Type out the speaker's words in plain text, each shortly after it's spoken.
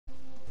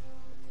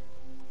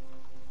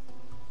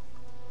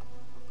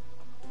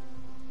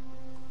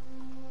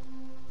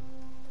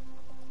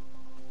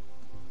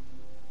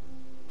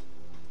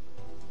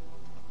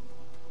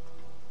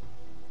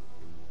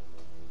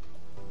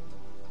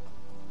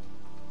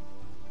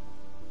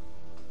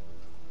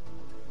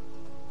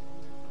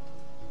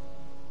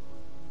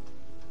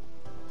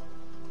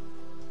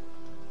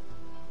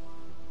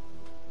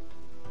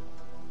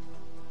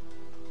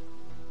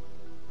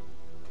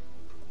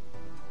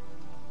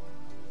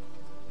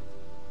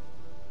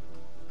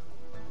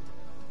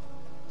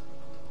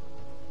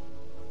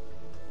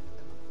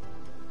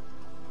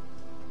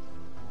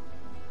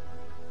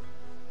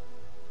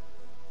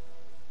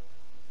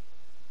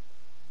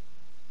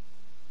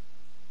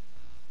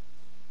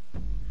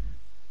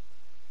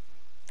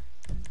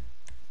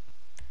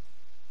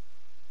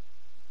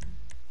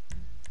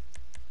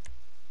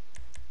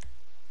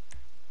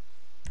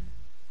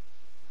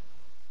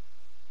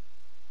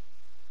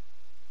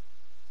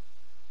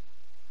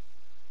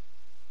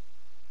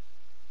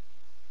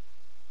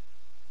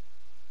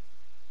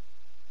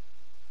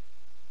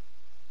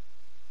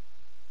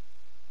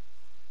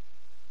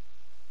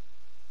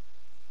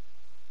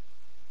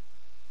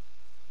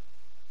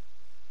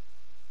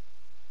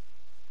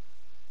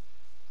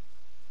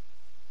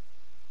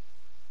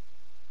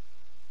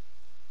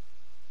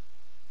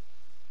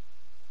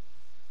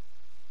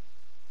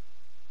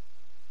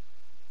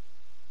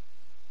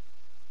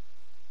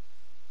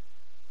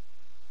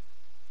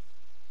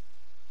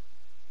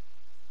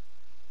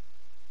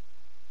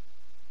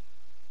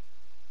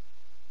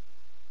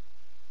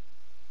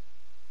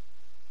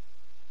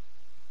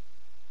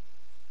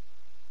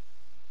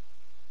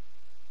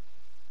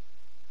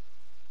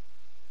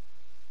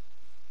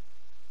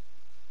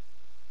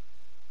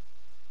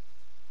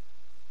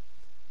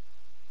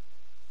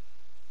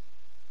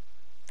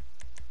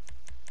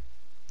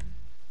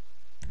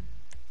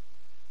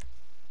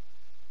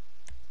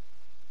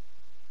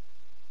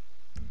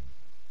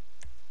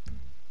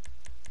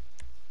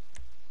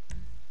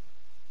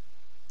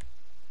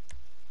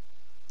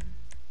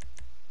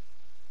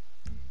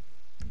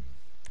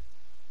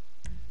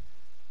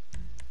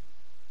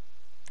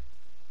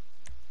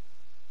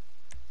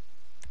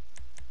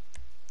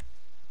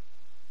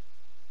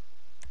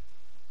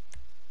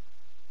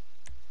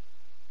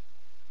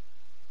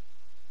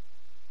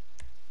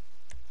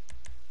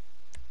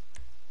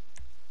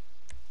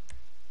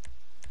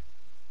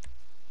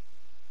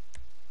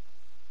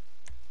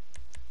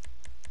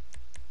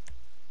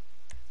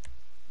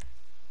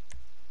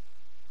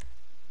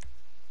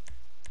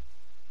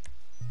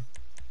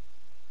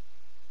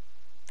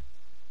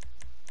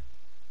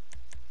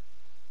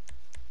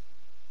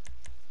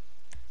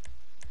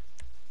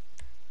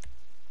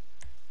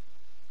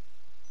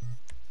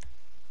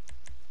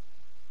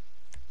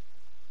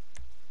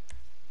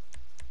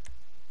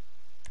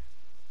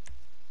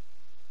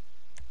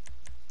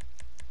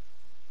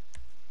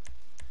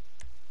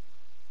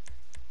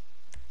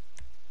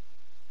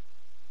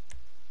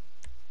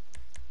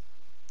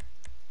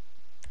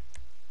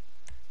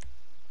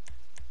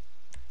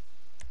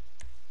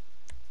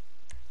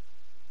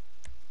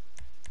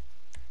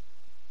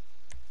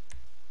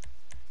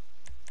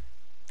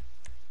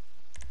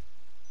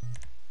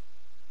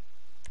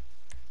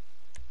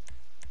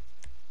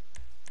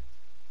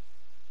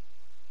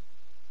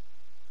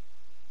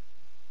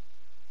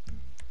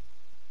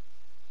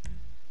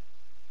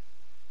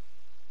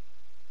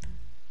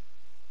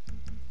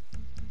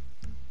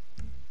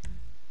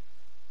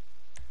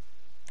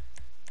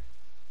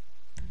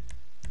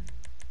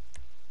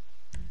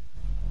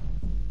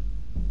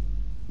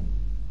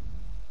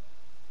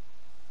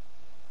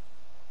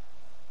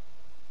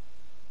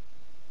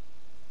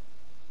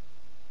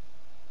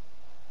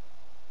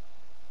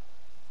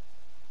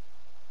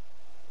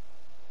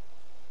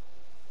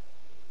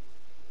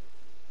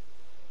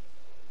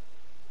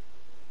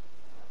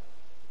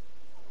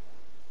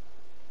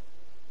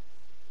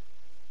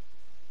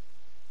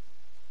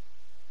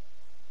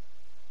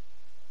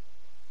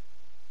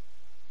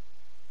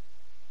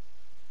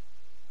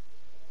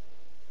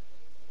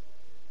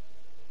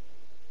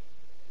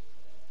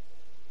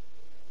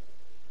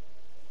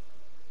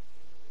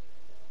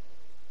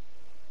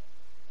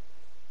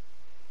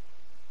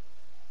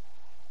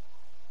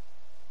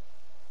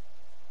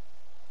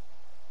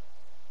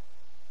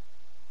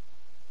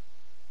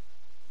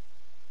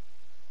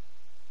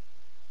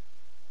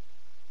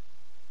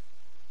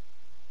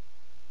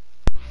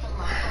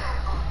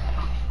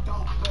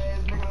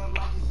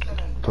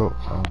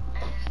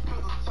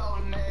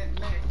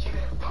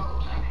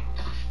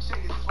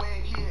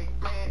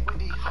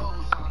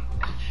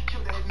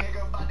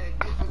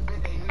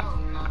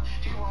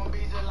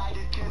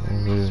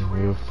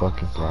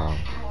fucking problem.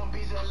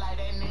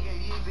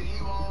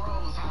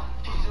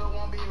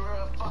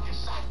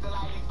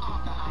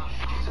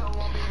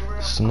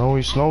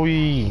 Snowy,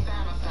 Snowy.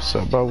 What's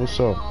up, bro? What's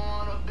up?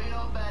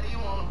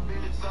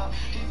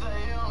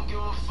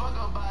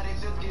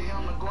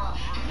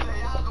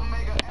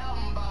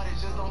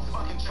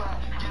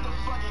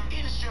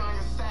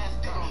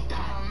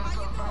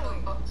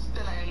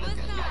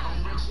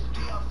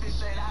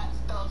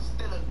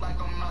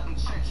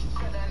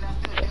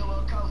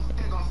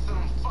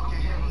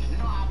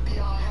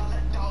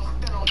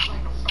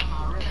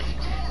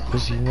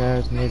 Pussy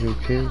ass nigga,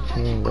 kid,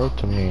 you ain't wrote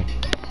to me.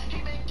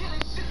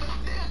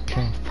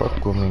 Can't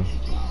fuck with me.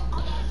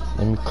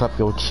 Let me clap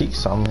your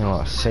cheeks on me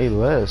like say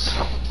less.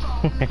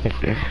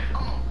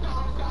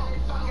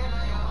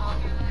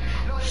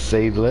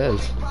 Say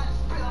less.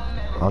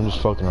 I'm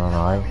just fucking on,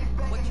 alright?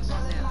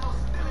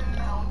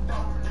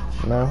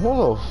 Man,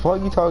 who the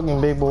fuck you talking,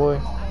 big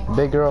boy?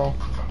 Big girl?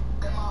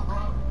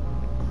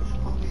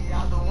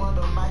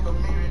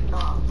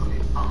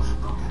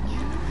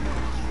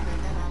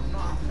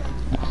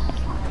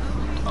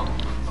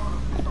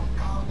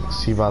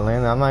 See if I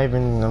land.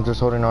 I'm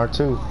just holding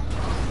R2.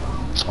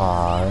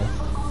 Alright.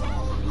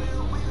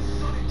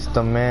 It's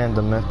the man,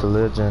 the myth, the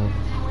legend,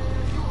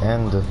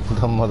 and the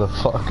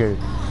motherfucker.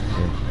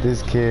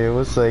 This kid,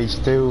 what's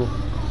H2?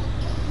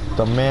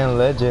 The man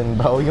legend,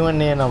 bro. You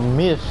ain't in a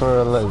myth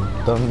for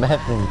the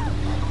method.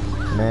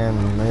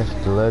 Man,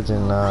 myth, the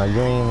legend. Nah,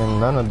 you ain't in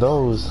none of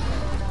those.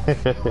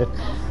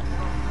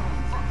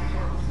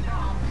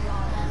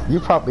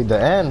 You probably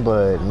the end,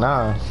 but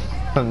nah.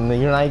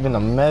 You're not even a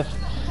myth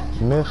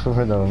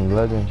for the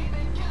legend.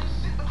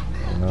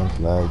 You know,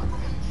 like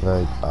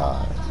that,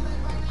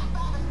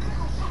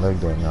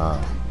 nah.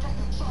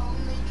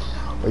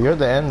 But you're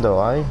the end though,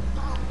 I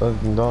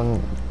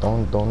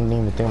don't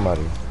even think about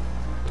it.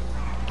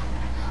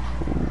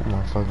 Ooh,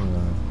 my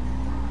fucking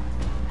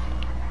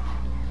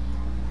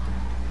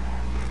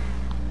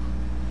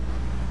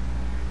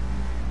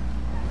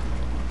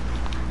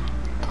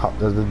Pop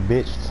does this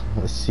bitch.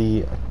 Let's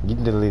see.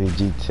 Get deleted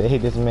GTA. Hey,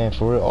 this man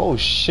for real. Oh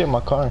shit, my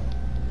car.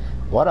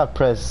 Why'd I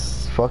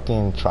press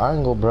fucking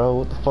triangle, bro?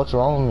 What the fuck's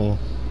wrong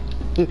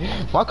with me?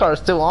 My car's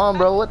still on,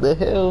 bro. What the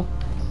hell?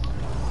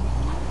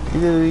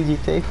 You did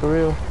GTA for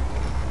real?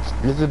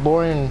 This is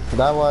boring.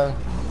 That why?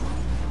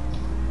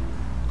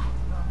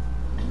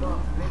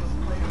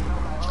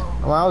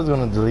 Well, I was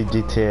gonna delete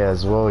GTA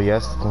as well.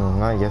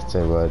 Not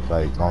yesterday, but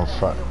like on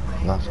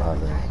not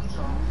Friday.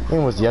 I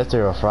think it was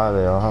yesterday or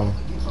Friday.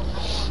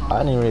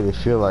 I didn't really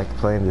feel like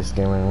playing this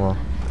game anymore.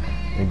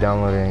 You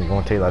download it and it's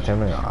gonna take like 10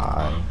 minutes.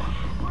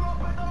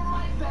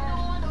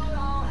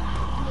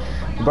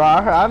 Bro,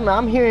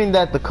 I'm hearing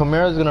that the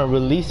Camaro is gonna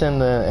release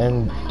in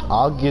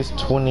August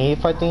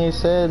 28th. I think it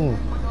said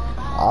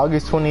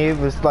August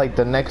 28th is like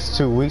the next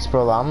 2 weeks,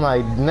 bro. I'm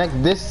like,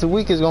 this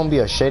week is gonna be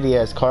a shady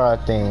ass car, I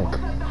think.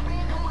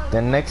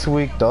 Then next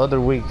week, the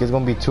other week is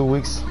gonna be 2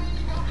 weeks.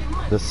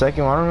 The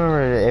second one, I don't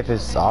remember if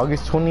it's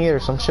August 28th or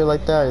some shit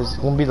like that. It's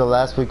gonna be the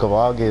last week of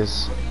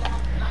August.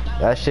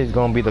 That shit's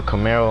gonna be the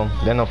Camaro.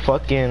 Then the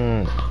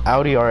fucking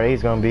Audi R8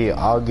 is gonna be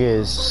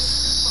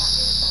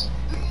August,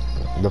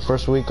 the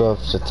first week of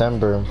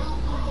September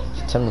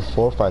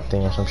 4th, I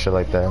think, or some shit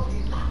like that.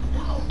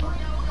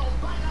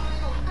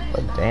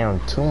 But damn,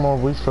 2 more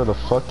weeks for the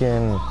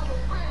fucking.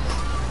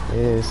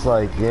 Yeah, it's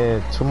like,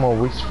 yeah, 2 more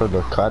weeks for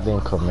the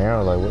goddamn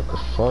Camaro. Like, what the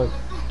fuck?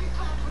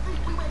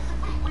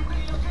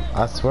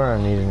 I swear I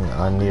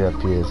need a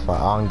PS5.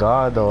 On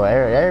God though,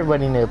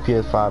 everybody need a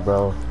PS5,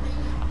 bro.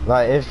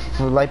 Like if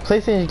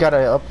PlayStation gotta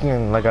update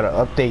and like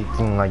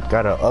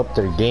gotta up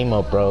their game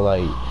up, bro.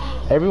 Like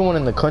everyone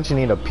in the country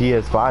need a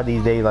PS5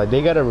 these days. Like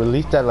they gotta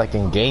release that like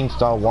in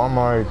GameStop,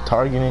 Walmart,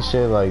 Target and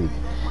shit. Like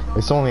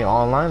it's only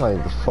online.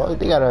 Like the fuck,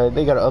 they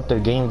gotta up their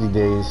game these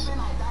days.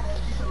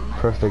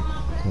 Perfect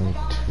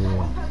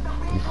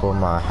before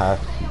my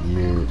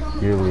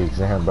yearly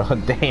exam, bro.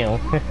 Damn.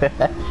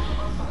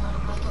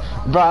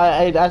 Bro,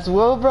 as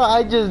well, bro,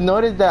 I just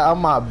noticed that on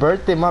my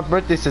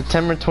birthday's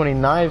September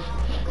 29th,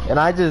 and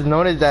I just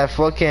noticed that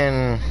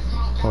fucking,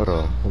 hold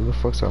on, who the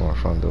fuck's at my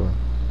front door?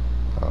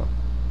 Oh.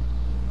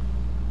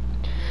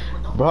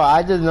 Bro,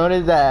 I just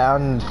noticed that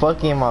on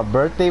fucking my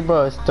birthday,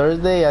 bro, it's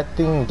Thursday, I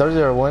think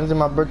Thursday or Wednesday,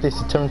 my birthday,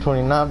 September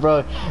 29th,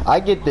 bro,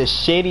 I get the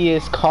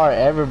shadiest car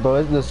ever, bro.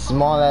 It's the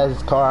small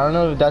ass car. I don't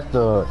know if that's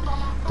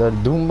the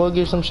Doom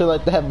Buggy or some shit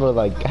like that, but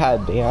like,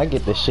 god damn, I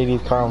get the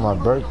shittiest car on my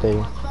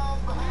birthday.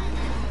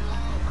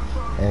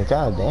 And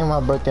god damn, my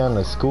birthday on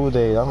the school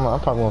day. I'm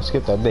probably gonna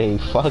skip that day.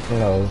 Fuck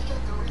no.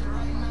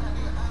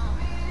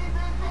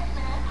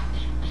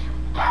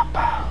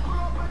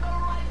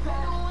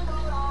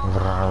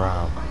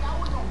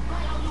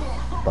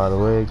 By the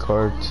way,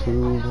 card 2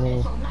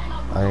 me.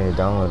 I need to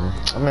download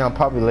it. I mean, I'll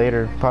probably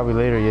later,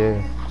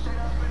 yeah.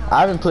 I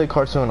haven't played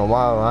card 2 in a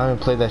while. I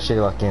haven't played that shit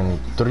like in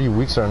 3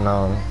 weeks or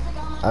now.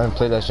 I haven't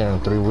played that shit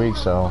in 3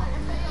 weeks, so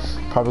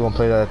probably gonna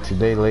play that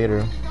today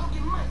later.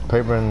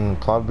 Paper and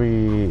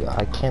probably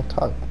I can't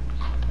talk.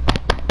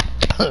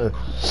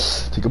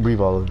 Take a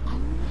breathe, Olive.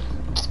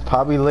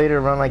 Probably later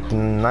around like the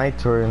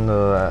night or in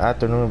the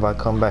afternoon if I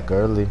come back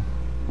early.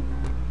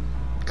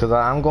 Cause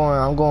I'm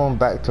going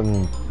back to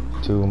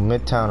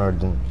Midtown or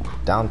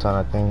downtown.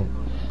 I think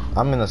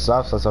I'm in the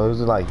south side, so it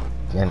was like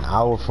an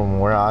hour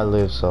from where I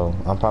live. So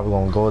I'm probably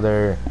gonna go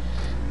there.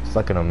 It's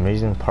like an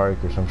amusement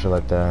park or some shit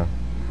like that.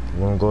 I'm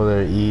gonna go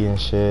there, eat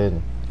and shit.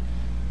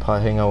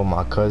 Probably hang out with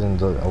my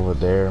cousins over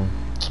there.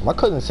 My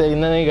cousin said that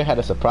nigga had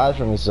a surprise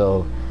for me,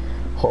 so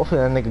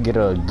hopefully that nigga get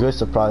a good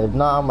surprise. If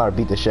not, I'm about to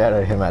beat the shit out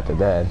of him after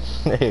that.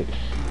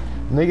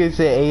 Nigga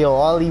said, hey yo,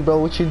 Ollie, bro,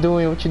 what you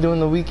doing? What you doing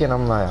the weekend?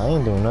 I'm like, I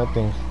ain't doing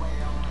nothing.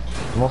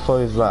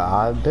 Motherfuckers like,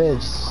 I bet.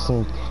 Just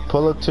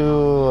pull up to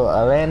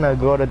Atlanta,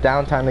 go to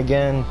downtown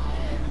again.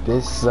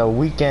 This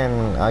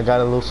weekend, I got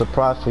a little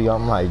surprise for you.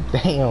 I'm like,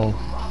 damn.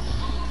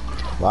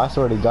 Well, I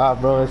swear to God,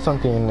 bro, it's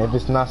something. If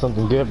it's not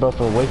something good, bro,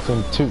 for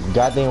wasting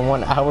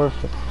 1 hour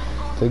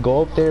to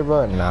go up there,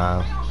 bro,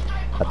 nah.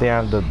 I think I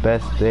have the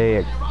best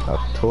day,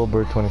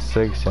 October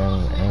 26th,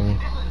 and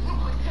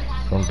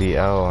it's gonna be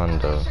out on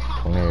the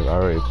 28th. I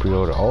already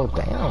pre-ordered. Oh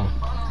damn!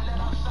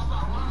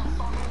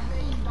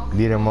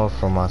 Beat them up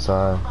from my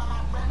side.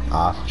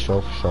 Ah, for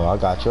sure. I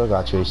got you,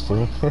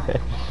 H2.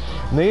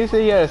 Nigga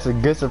say yeah, it's a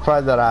good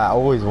surprise that I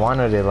always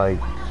wanted it. Like,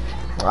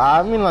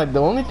 I mean, like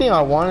the only thing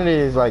I wanted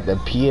is like the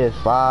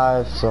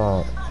PS5,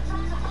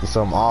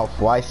 some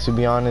off-whites to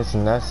be honest,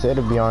 and that's it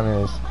to be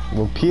honest.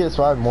 Well,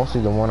 PS5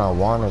 mostly the one I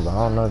wanted, but I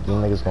don't know if these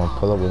niggas gonna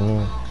pull up with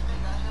me.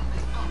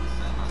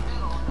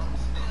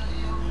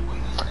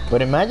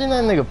 But imagine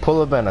that nigga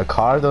pull up in a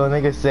car though,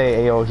 nigga say,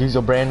 hey yo, here's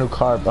your brand new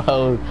car,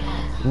 bro.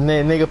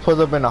 Nigga pulls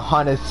up in a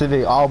Honda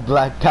Civic all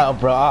blacked out,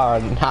 bro. Oh,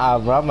 nah,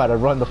 bro, I'm about to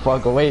run the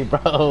fuck away,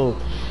 bro.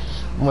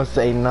 I'm gonna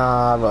say,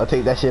 nah, bro,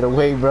 take that shit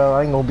away, bro.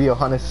 I ain't gonna be a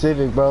Honda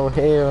Civic, bro.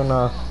 Hell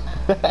no.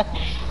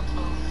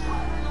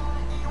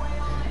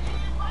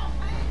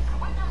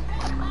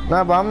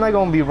 Nah, but I'm not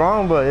gonna be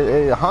wrong,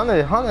 but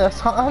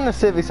Honda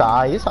Civic's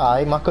alright. It's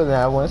alright. My cousin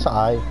had one. It's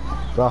alright.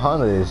 But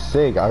Honda is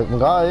sick. God,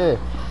 yeah.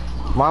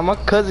 My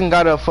cousin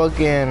got a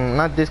fucking,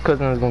 not this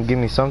cousin is gonna give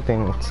me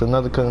something. It's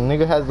another cousin.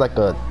 Nigga has like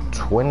a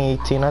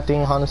 2018, I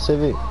think, Honda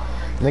Civic.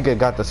 Nigga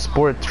got the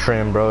sport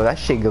trim, bro. That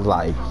shit is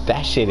like,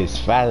 that shit is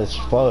fast as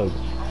fuck.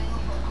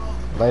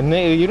 Like,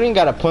 nigga, you didn't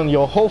gotta put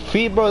your whole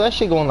feet, bro. That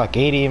shit going like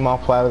 88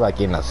 miles per hour,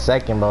 like in a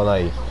second, bro.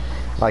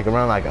 Like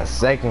around like a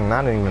second,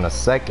 not even a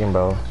second,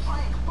 bro.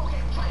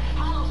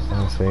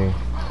 Let me see.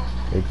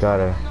 They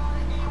gotta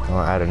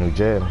add a new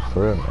jet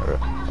for real.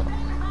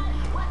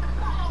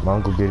 My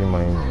uncle getting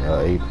my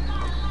 8,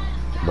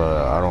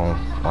 but I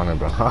don't want it,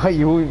 bro.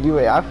 you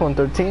an iPhone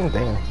 13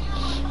 thing,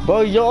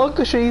 bro. Your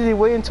uncle should easily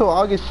wait until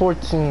August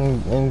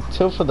 14,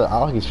 until for the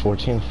August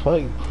 14.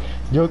 Fuck,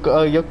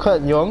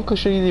 your uncle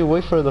should easily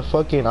wait for the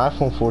fucking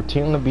iPhone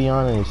 14. To be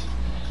honest,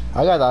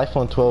 I got the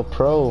iPhone 12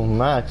 Pro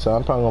Max, so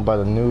I'm probably gonna buy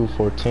the new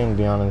 14. To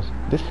be honest,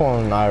 this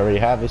phone I already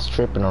have. It's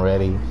tripping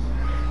already.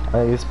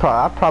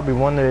 I probably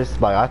wonder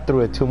it's like I threw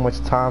it too much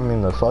time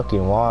in the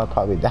fucking wall.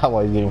 Probably that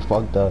why it's getting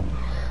fucked up.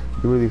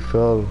 You really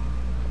fell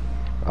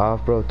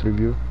off, bro, through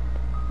you.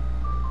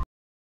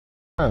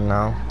 I don't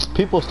know.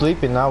 People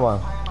sleeping now.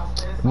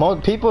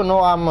 Most people know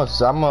I'm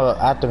a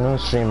afternoon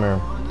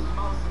streamer.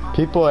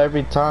 People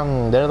every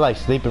time they're like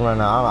sleeping right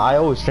now. I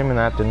always stream in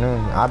the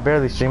afternoon. I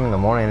barely stream in the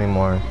morning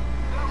anymore.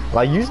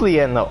 Like usually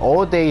in the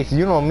old days,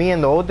 you know me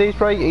in the old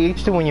days, right?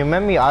 H2 when you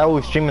met me, I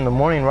always stream in the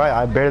morning, right?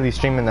 I barely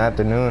stream in the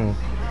afternoon.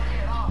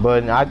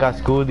 But I got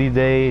school these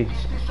days,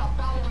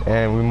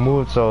 and we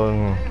moved, so.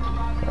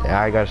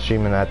 Yeah, I got to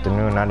stream in the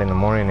afternoon, not in the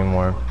morning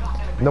anymore.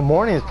 In the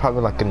morning is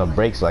probably like in the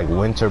breaks, like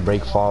winter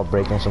break, fall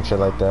break, and some shit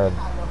like that.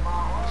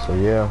 So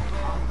yeah.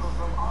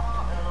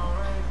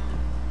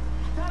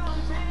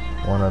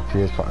 One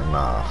PS4?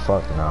 Nah,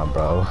 fuck nah,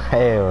 bro.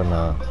 Hell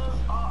nah.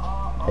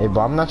 Hey,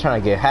 but I'm not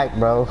trying to get hacked,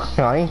 bro.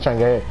 I ain't trying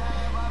to get.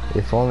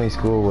 If only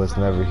school was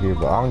never here,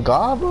 but on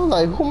God, bro.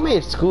 Like who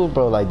made school,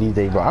 bro? Like these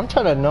days, bro. I'm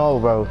trying to know,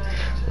 bro.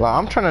 Like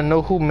I'm trying to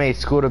know who made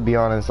school. To be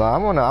honest, like,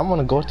 I'm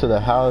gonna go to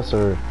the house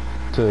or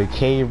to a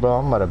cave, bro.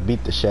 I'm about to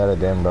beat the shit out of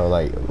them, bro.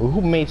 Like, who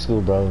made school,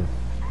 bro?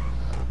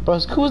 Bro,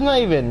 school's not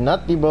even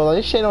nothing, bro. Like,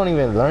 this shit don't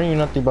even learn you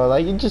nothing, bro.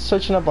 Like, you're just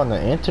searching up on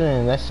the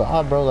internet and that's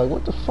all, bro. Like,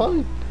 what the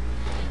fuck?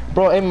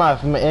 Bro, in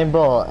math,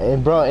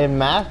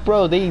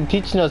 bro, they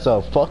teaching us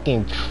a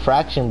fucking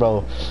fraction,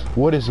 bro.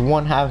 What is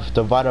 1/2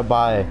 divided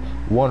by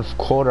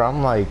 1/4?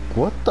 I'm like,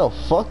 what the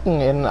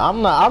fucking? And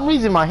I'm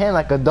raising my hand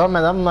like a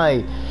dumbass.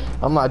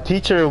 I'm like,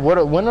 teacher,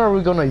 when are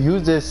we gonna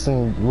use this?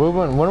 And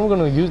when are we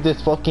gonna use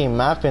this fucking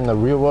math in the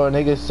real world?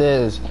 Nigga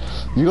says,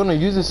 you're gonna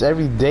use this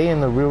every day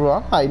in the real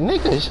world. I'm like,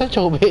 nigga, shut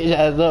your bitch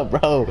ass up,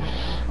 bro.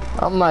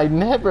 I'm like,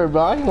 never,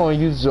 bro. I ain't gonna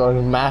use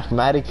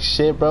mathematics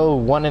shit, bro.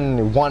 1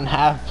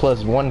 1/2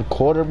 plus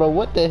 1/4, bro.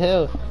 What the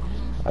hell?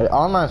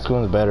 Online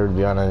school is better, to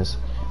be honest.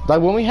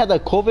 Like, when we had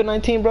that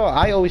COVID-19, bro,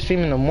 I always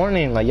stream in the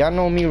morning. Like, y'all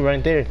know me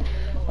right there.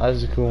 I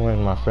was cool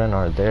when my friend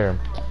are there.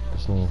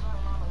 That's me.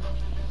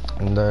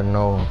 And then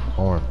no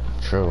more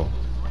true.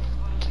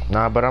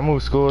 Nah, but I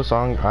moved school, so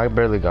I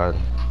barely got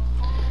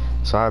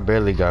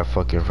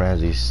fucking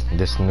friends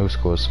this new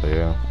school, so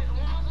yeah.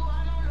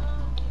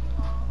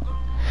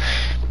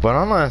 But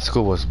online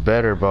school was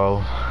better, bro.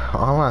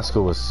 Online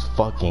school was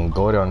fucking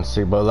good on the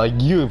sick, bro. Like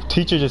you,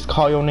 teacher just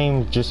call your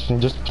name, just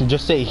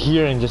say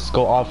here and just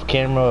go off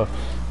camera,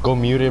 go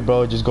mute it,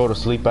 bro. Just go to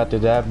sleep after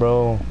that,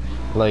 bro.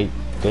 Like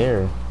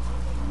there,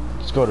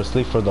 just go to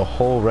sleep for the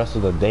whole rest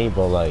of the day,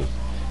 bro. Like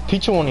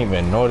teacher won't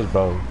even notice,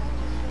 bro.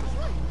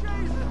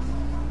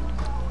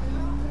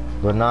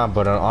 But nah,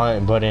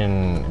 but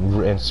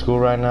in school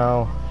right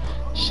now,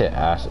 shit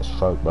ass as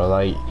fuck, bro.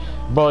 Like,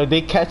 bro,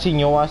 they catching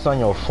your ass on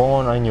your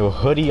phone, on your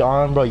hoodie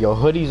on, bro. Your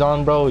hoodie's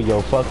on, bro.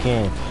 Your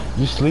fucking,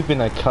 you sleep in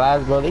the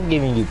class, bro. They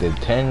giving you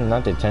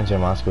not detention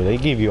in my school. They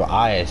give you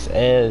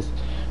ISS,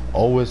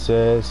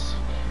 OSS,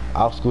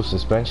 out school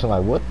suspension.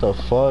 Like, what the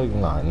fuck?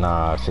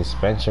 Nah,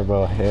 suspension,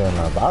 bro. Hell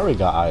nah. But I already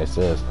got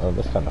ISS. Oh,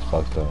 that's kind of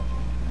fucked up.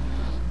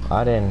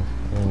 I didn't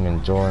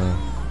even join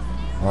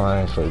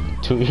online for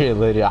 2 years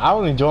later. I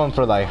only joined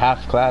for like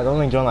half class. I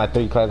only joined like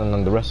 3 classes, and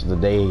then the rest of the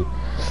day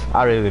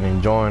I really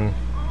didn't join.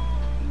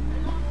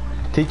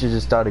 Teacher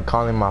just started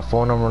calling my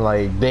phone number.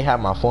 Like they had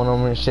my phone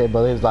number and shit,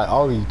 but it's like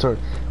Oliver,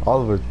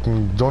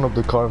 join up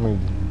the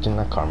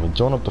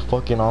join up the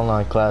fucking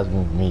online class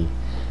with me.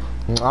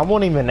 I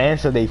won't even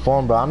answer their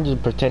phone, bro. I'm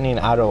just pretending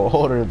out of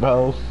order,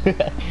 bro.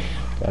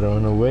 Gotta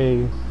run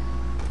away.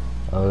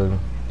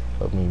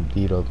 Help me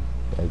beat up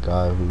that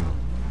guy who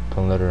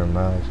put letter in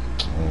math.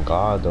 And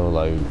God though,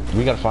 like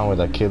we gotta find where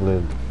that kid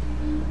lived.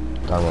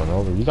 Got run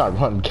over. You got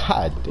run.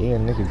 God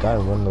damn, nigga, got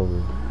run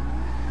over.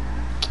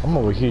 I'm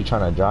over here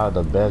trying to drive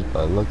the best,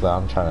 but it looks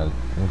like I'm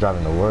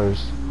driving the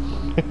worst.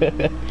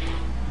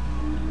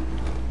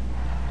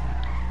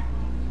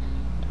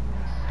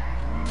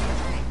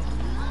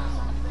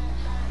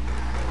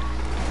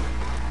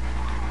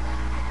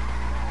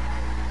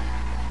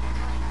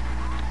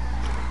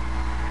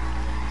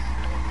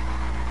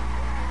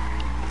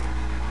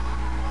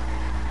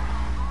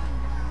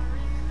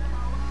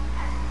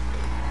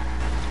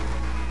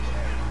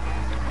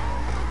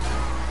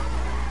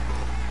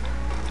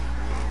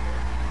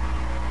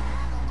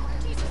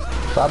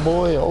 Fat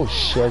boy, oh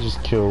shit, I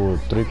just killed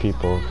 3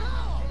 people.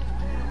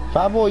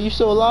 Fat boy, you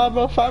still alive,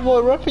 bro? Fat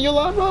boy, run for your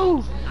life,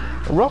 bro.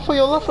 Run for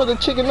your life for the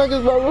chicken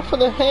nuggets, bro. Run for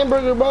the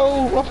hamburger,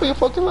 bro. Run for your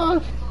fucking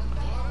life.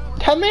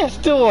 That man's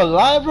still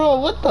alive, bro.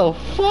 What the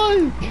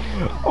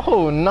fuck?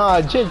 Oh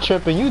nah, Jit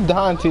tripping. You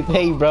dying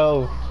today,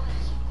 bro.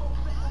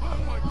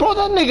 Bro,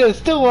 that nigga is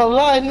still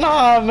alive.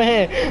 Nah,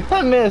 man.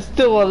 That man's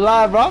still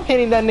alive, bro. I'm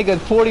hitting that nigga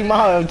 40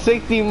 miles,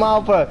 60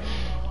 miles per.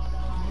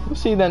 You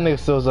see that nigga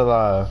still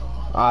alive.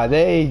 Ah,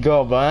 there you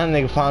go, bro. That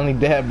nigga finally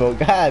dead, bro.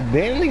 God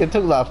damn, nigga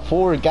took like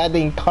 4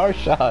 goddamn car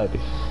shot.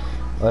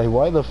 Like,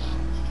 why the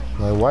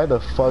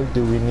fuck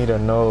do we need to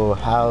know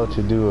how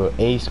to do an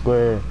A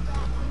square?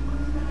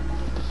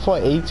 For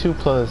A2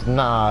 plus,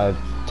 nah,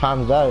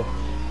 times that.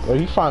 Bro,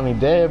 he finally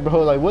dead,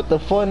 bro. Like, what the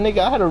fuck, nigga?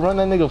 I had to run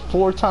that nigga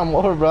 4 times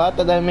over, bro. I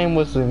thought that man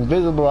was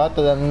invisible. I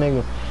thought that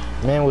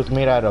man was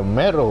made out of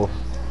metal.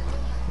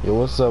 Yo,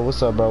 what's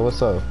up, bro?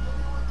 What's up?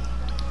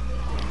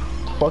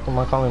 What the fuck am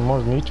I calling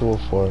Mars Mutual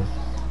for?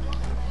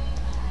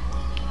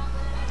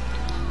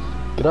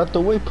 Get out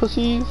the way,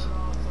 pussies.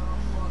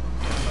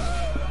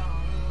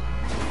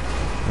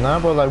 Nah,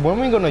 bro, like, when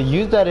we gonna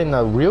use that in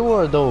the real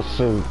world, though,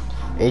 for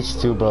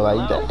H2, bro?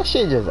 Like, that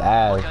shit just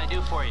ass.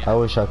 I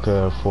wish I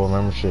could afford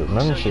membership.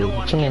 Membership?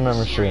 What you mean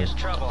membership?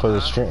 For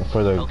the stream?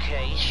 For the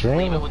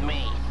stream?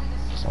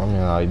 I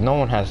mean, like, no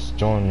one has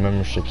joined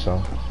membership,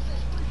 so.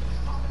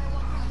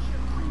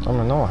 I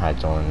mean, no one had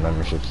joined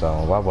membership,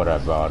 so why would I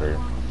bother?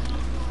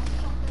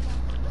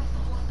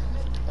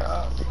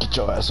 Get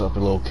your ass up,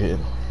 little kid.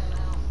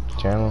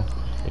 Channel?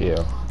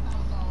 Yeah.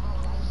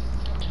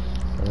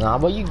 Nah,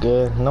 but you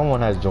good. No one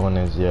has joined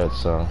this yet,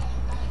 so.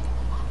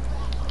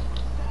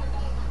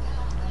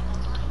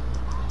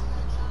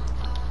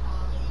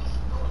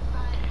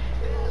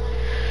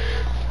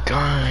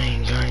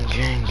 Gang.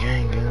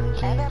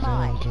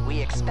 MY, we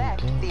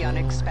expect the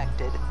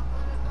unexpected.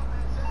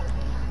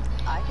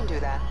 I can do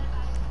that.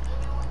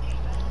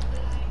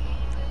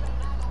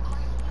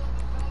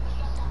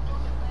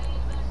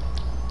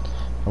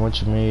 How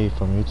much you made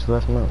from YouTube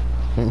last month?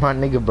 My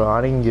nigga, bro,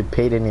 I didn't get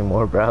paid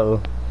anymore,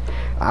 bro.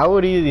 I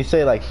would easily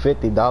say like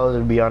 $50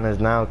 to be honest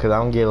now, cause I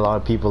don't get a lot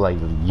of people like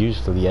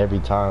usually every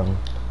time.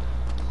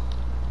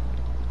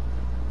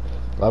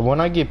 Like when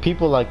I get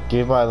people like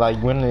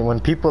when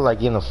people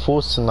like in the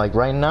full and like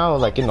right now,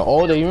 like in the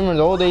old days, you remember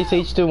the old days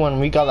H2 when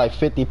we got like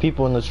 50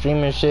 people in the stream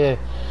and shit,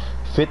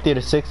 50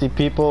 to 60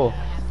 people.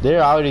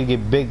 There I already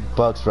get big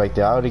bucks right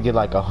there. I already get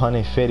like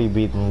 150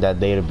 beating that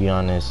day to be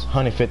honest.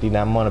 150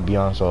 that month to be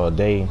honest, or a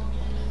day.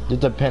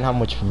 Just depend how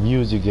much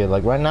views you get.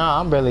 Like right now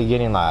I'm barely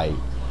getting like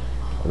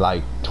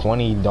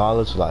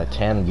 $20 to like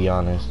 10 to be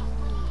honest.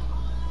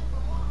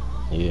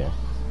 Yeah.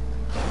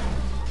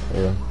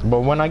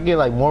 But when I get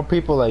like more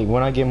people, like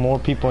when I get more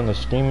people in the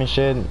stream and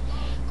shit,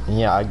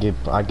 yeah, I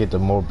get the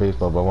more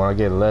baseball. But when I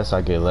get less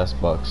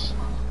bucks.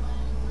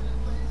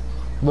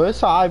 But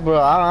it's alright, bro.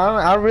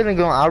 I really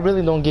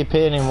don't get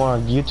paid anymore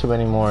on YouTube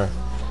anymore.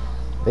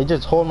 They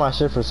just hold my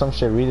shit for some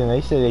shit reason.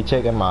 They say they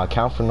checking my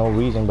account for no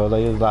reason, but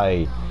like, it's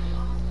like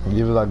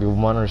It was like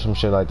one or some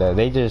shit like that.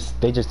 They just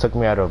took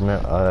me out of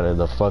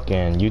the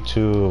fucking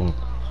YouTube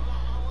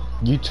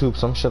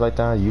some shit like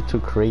that,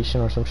 YouTube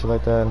creation or some shit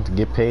like that to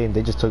get paid.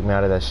 They just took me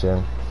out of that shit.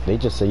 They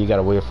just said you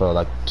gotta wait for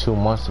like 2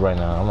 months right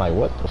now. I'm like,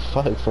 what the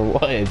fuck, for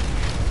what?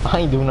 I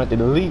ain't doing nothing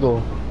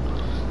illegal.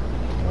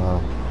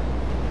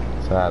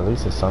 So at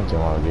least it's something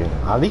wrong with it.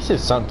 At least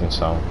it's something,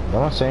 so. You know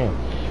what I'm saying?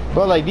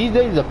 Bro, like these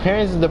days the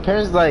parents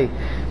like,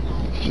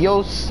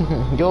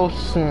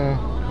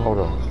 hold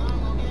on.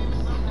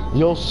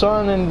 Your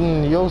son,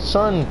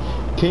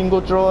 can you go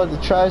throw out the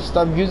trash?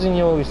 Stop wasting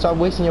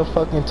your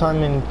fucking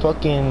time in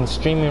fucking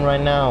streaming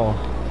right now.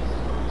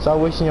 Stop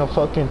wasting your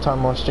fucking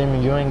time on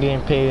streaming. You ain't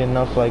getting paid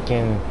enough like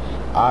in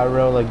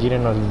IRL, like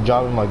getting a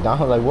job in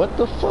McDonald's. Like what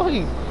the fuck?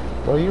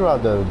 Bro, you're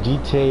out the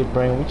GTA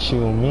brain. What you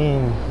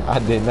mean? I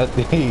did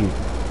nothing.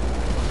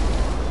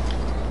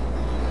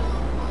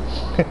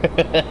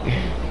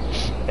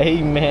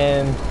 Hey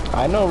man,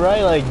 I know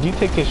right? Like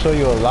GTA can show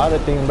you a lot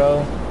of things,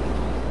 bro.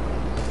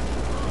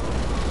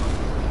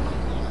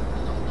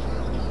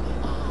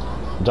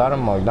 Job at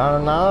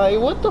McDonald's now, like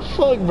what the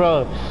fuck,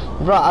 bro?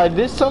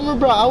 This summer,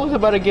 bro, I was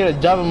about to get a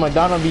job at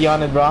McDonald's. Be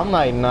honest, bro. I'm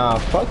like, nah,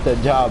 fuck the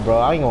job, bro.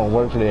 I ain't gonna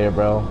work for there,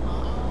 bro.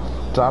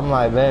 So I'm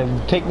like,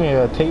 man, take me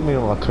to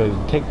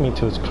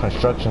his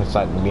construction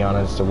site, to be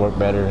honest, to work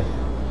better.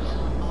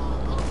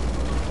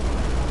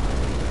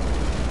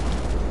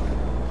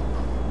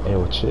 Hey,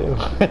 well, chill.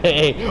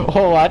 Hey,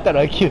 oh, I thought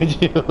I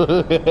killed you.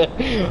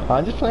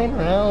 I'm just playing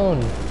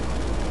around.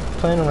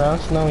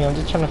 Snowy. I'm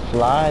just trying to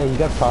fly. You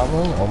got a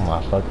problem? Oh my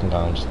fucking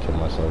god, I'm just killing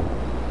myself.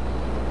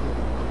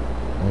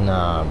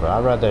 Nah, bro.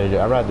 I'd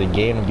rather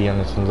game, to be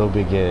honest, and a little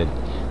bit get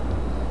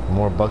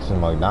more bucks than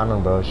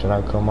McDonald's, bro. Should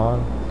I come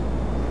on?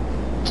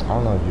 I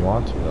don't know if you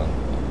want to, though.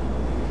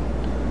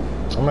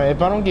 I mean,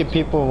 if I don't get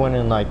people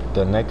winning like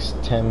the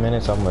next 10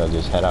 minutes, I'm gonna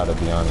just head out, to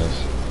be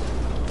honest.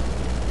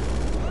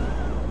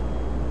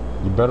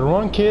 You better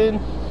run, kid.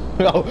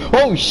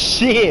 Oh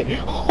shit!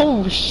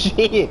 Oh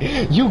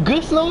shit! You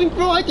good, Snowy,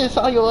 bro? I just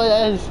saw your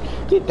ass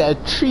hit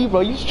that tree,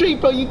 bro. You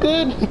straight, bro? You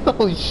good?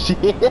 Oh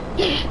shit!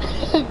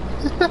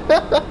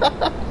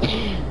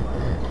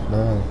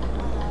 Man.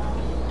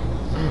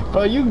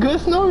 Bro, you good,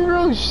 Snowy,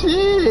 bro?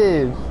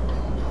 Shit!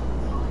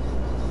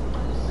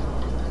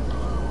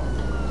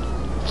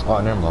 Oh,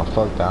 never mind.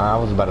 Fuck that. I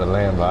was about to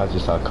land, but I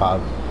just saw a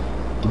cop.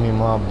 Give me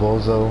my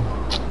bozo.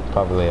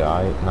 Probably later.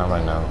 Alright, not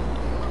right now.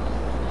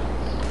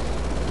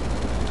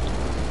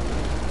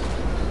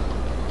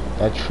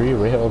 That tree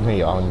railed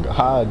me on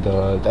God,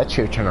 that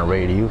tree trying to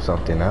raid you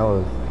something. That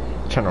was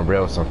trying to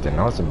rail something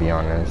else, to be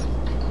honest.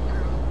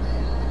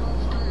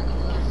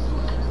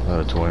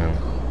 Little twin.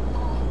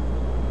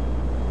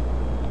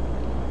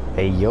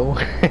 Hey yo.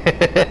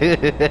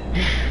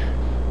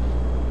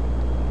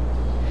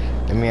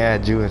 Let me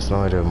add you and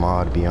Snowy to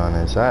mod, to be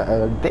honest.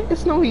 Damn,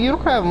 Snowy, you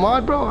don't have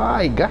mod, bro?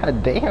 Alright,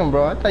 god damn,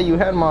 bro. I thought you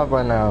had mod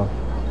by now.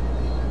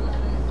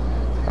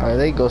 Alright,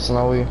 there you go,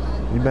 Snowy.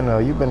 You've been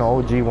an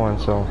OG one,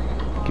 so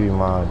give you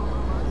mod.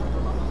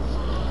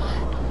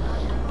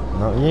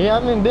 No, you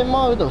haven't been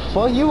mod. What the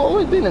fuck? You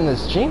always been in the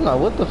stream, like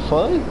what the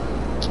fuck?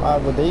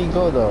 Alright, but there you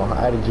go though.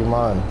 I added you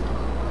mod.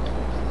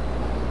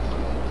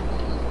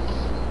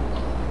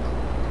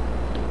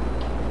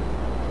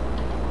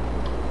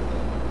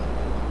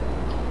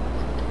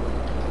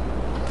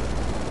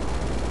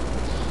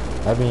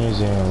 I've been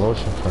using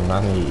lotion for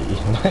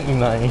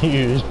 99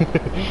 years.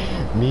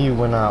 Me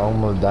when I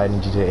almost died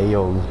in GTA.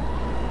 Yo,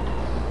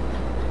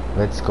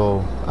 let's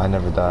go. I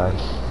never died.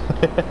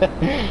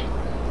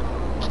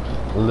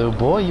 Little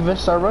boy, you better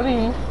start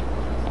running.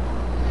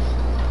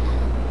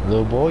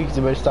 Little boy, you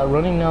better start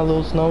running now,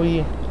 little Snowy.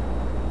 You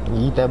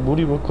eat that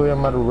booty real quick. I'm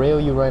about to rail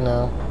you right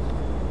now.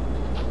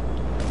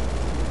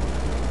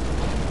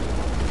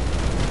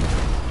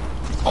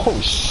 Oh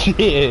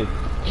shit!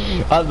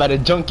 I was about to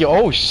junk you.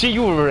 Oh shit,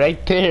 you were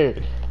right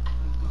there.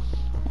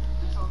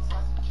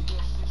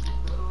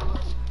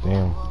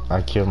 Damn,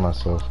 I killed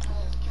myself.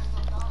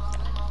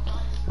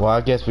 Well,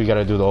 I guess we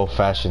gotta do the old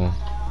fashioned.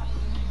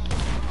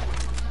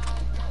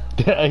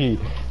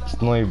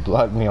 Snowy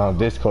blocked me on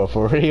Discord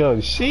for real.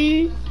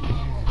 She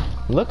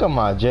look at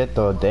my jet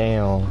though,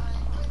 damn.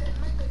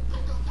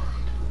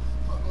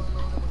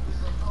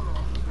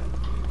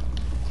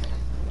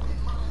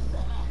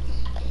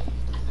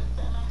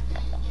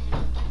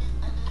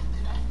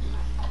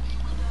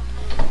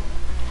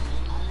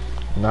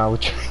 Now we're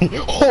trying.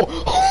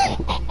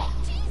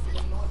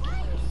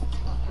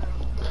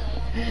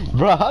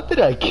 Bro, how did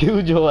I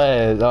kill your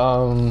ass?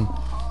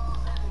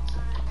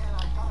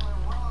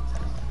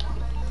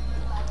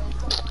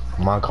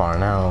 My car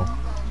now.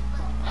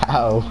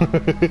 How?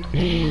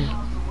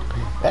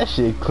 That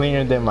shit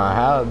cleaner than my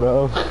house,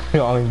 bro.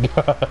 Oh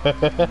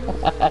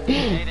god.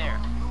 Hey there.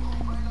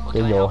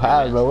 In your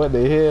house, bro. What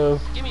the hell?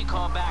 Give me a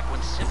call back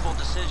when simple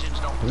decisions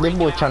don't This freak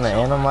boy you trying to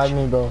out so analyze much.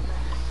 me, bro.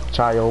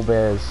 Try your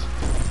best.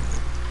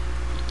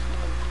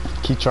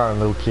 Keep trying,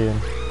 little kid.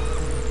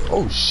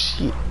 Oh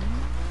shit.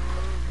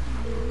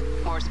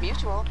 Morse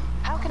Mutual,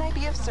 how can I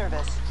be of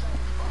service?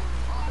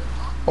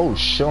 Oh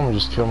shit, I'm gonna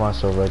just kill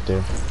myself right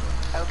there.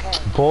 Okay.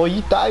 Boy,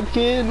 you died,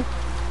 kid.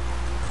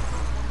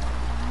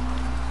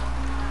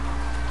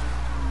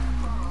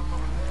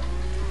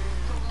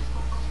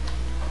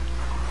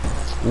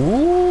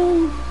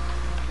 Ooh.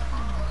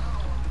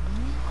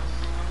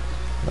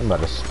 I'm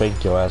about to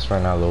spank your ass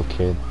right now, little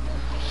kid.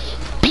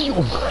 Pew!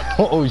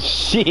 Oh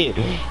shit.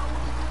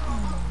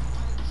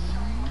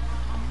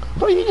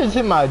 Bro, you just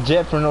hit my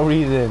jet for no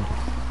reason.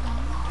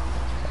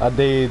 I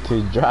dare you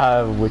to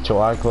drive with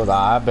your eye closed.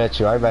 I bet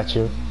you, I bet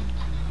you.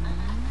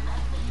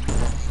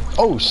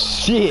 Oh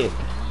shit!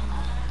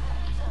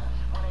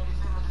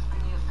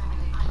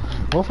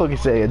 Motherfucker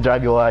say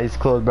drive your eyes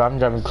closed, bro. I'm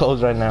driving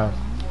closed right now.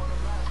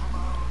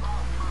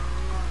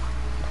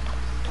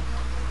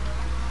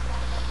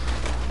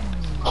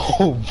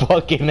 Oh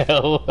fucking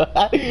hell!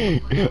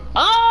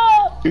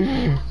 Ah!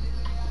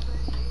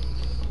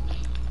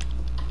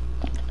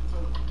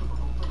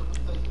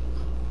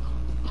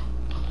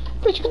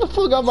 Bitch, get the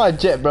fuck out my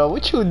jet, bro.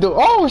 What you do?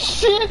 Oh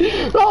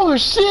shit! Oh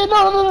shit!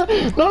 No, no,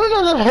 no, no,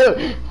 no, no,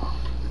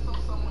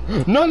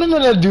 no! No, no, no,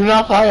 no! Do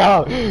not fly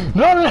out!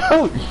 No, no,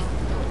 no!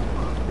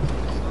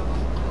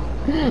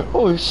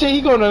 Oh shit!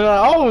 He gonna!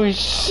 Oh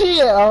shit!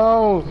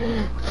 Oh,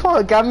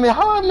 fuck! I mean,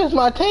 how I missed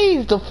my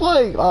taste? The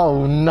fuck?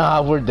 Oh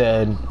nah, we're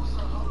dead.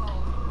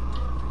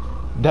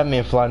 That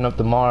man flying up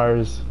to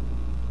Mars.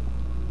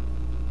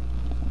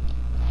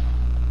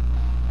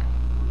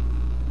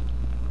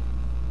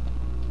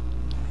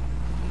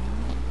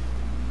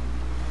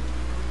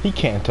 He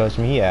can't touch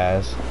me, he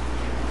ass.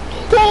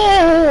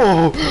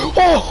 Oh!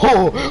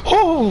 Oh!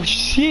 Oh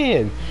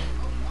shit!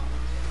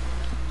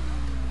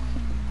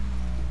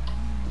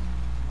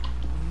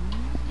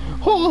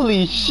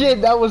 Holy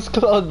shit, that was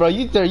close, bro.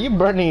 You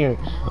burning it.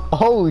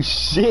 Oh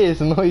shit,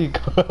 no you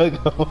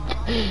can't go.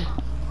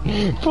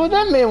 Bro,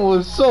 that man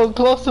was so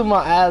close to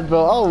my ass,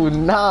 bro. Oh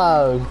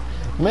nah.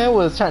 Man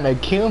was trying to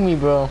kill me,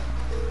 bro.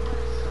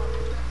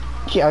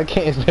 I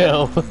can't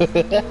spell.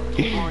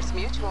 Morse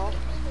Mutual.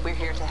 We're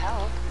here to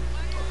help.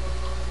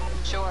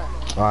 Sure.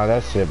 Ah,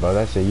 that's it, bro.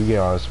 That's it. You get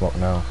all the smoke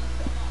now.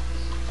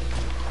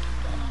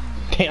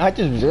 Damn,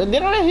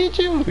 did I hit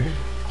you?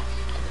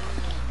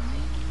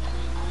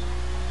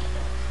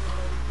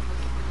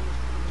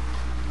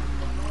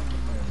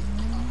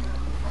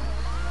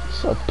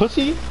 What's up,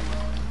 pussy?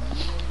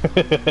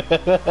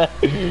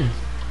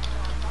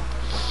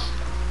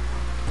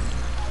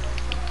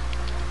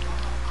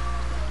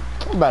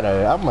 I'm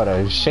about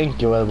to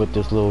shank you out with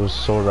this little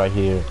sword right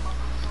here.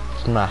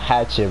 It's my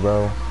hatchet,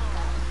 bro.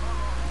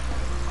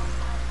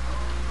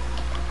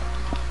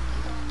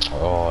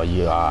 Oh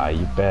yeah,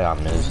 you bet I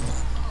missed.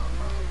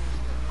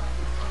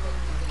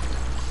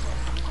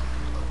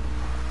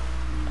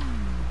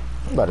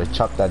 I'm about to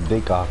chop that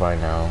dick off right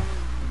now.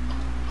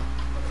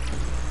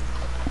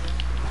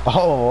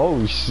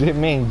 Oh shit,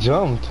 man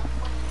jumped.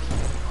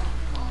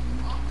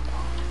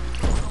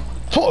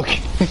 Fuck!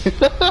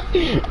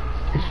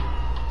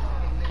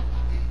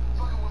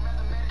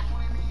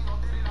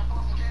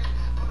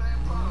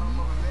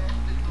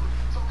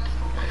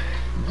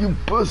 You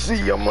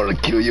pussy, I'm gonna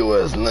kill your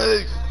ass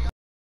next.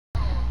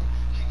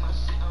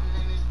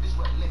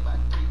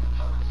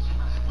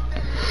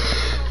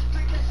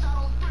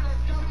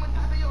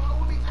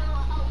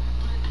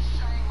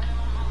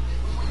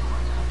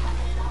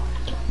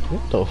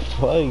 What the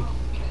fuck?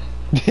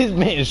 This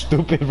man is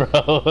stupid,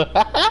 bro.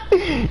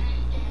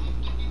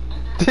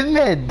 This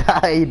man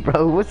died,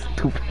 bro. What's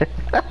stupid?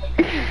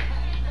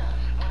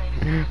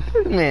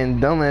 This man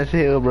dumb as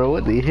hell, bro.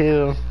 What the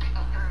hell?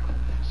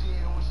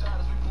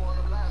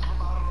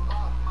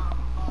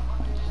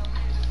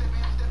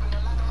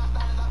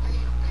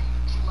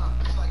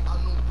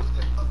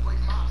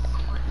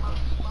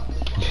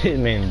 This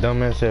man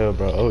dumb as hell,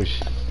 bro. Oh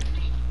shit.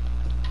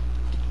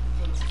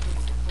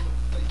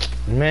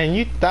 Man,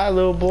 you thought,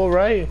 little boy,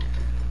 right?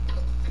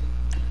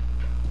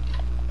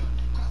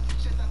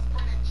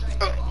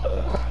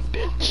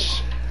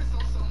 Bitch.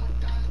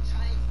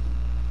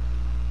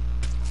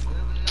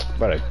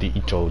 About to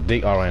eat your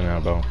dick all right now,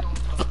 bro.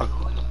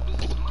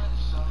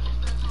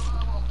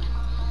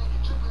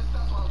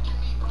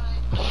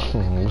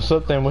 What's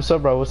up, then? What's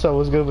up, bro? What's up?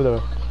 What's good with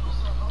her?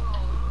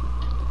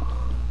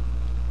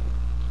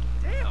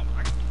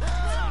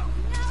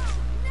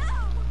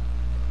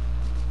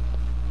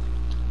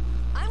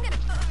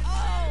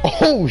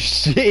 Oh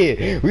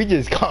shit! We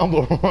just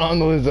combo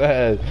around his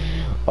ass.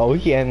 Oh,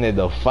 he ended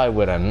the fight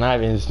with a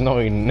knife in his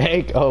snowy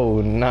neck.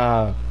 Oh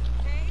nah.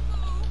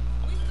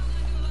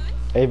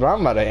 Hey, bro,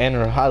 I'm about to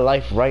enter high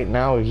life right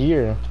now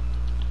here.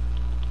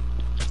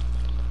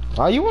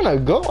 Oh, you wanna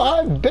go?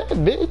 I bet,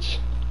 bitch.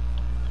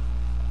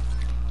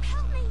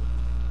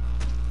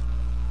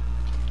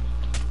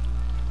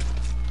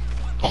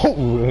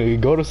 Oh,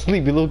 go to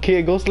sleep, you little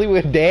kid. Go sleep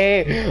with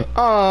dad.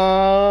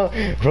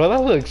 Aww. Bro,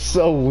 that looks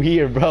so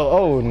weird, bro.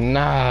 Oh,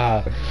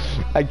 nah.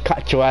 I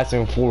caught your ass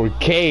in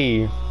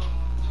 4K.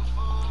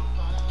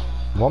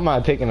 Why am I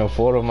taking a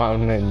photo of my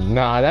man?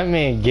 Nah, that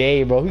man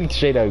gay, bro. He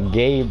straight up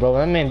gay, bro.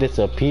 That man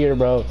disappeared,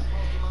 bro.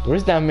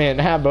 Where's that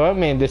man at, bro? That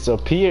man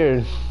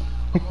disappeared.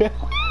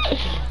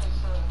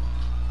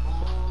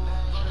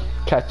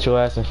 Catch your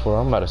ass in for.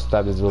 I'm about to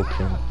stab this little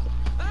kid.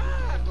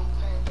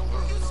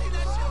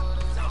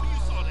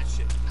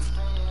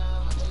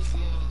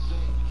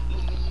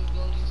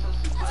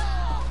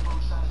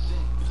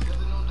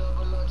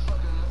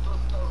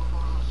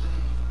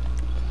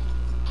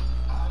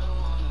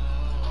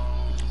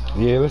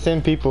 Yeah, let's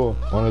send people.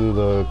 Wanna do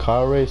the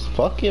car race?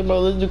 Fuck it, bro.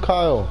 Let's do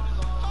Kyle.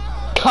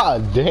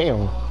 God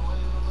damn.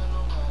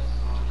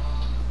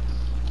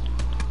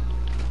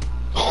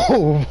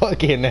 Oh,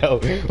 fucking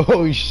hell.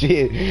 Oh,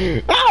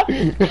 shit. Ah!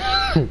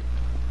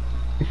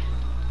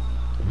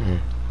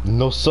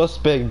 No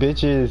suspect,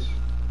 bitches.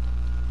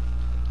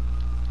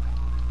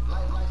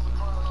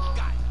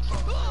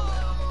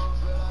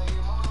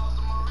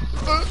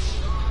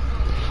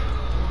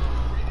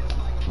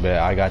 Bet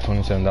I got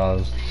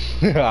 $27.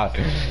 You got I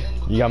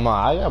got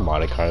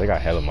modded cars. I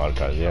got hella modded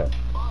cars, yeah.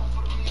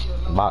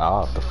 Buy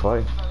off, the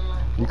fuck?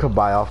 You could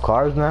buy off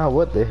cars now?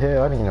 What the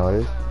hell? I didn't know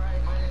this.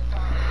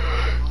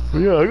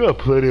 Yeah, I got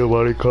plenty of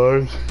modded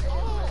cars.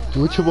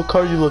 What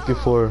car you looking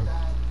for?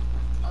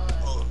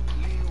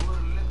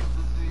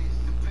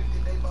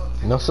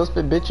 No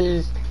suspect,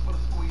 bitches.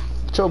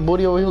 Put your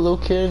booty over here, little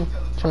kid.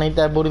 Trying to eat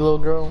that booty, little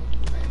girl.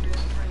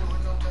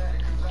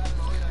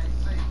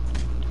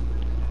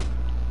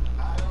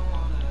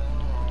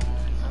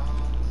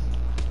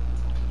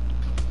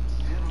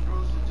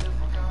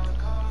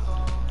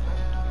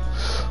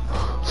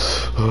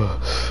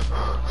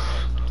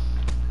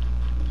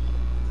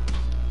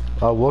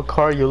 What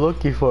car you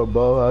looking for,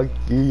 bro? I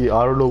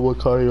don't know what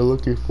car you're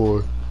looking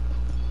for.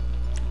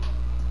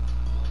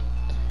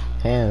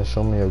 Hands,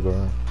 show me a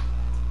girl.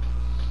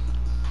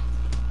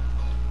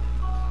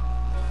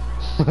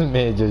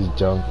 Man just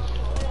jumped.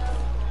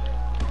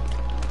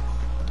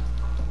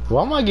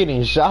 Why am I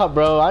getting shot,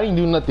 bro? I didn't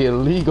do nothing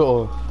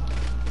illegal.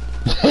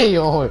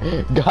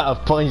 Damn,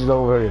 got punched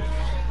over.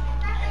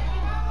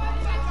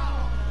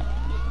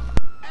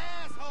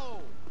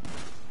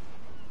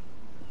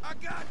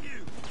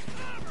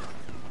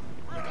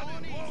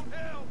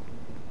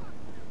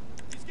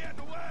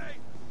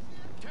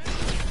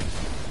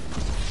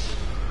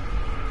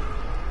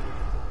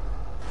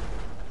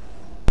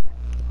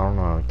 I don't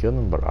know how to kill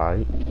him, but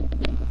I.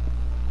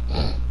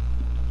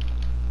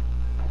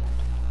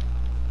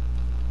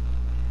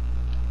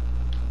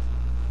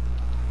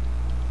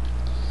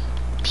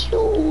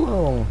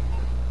 Pew!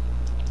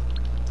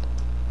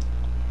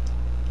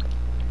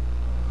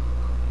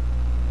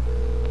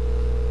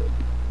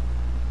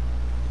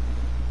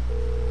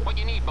 What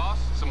you need, boss?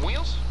 Some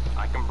wheels?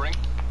 I can bring.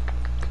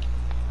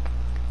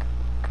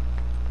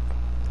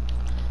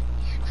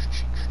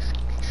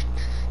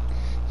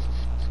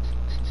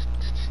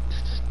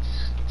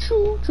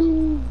 Choo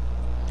choo.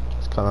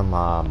 It's calling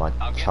my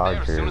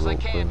charger real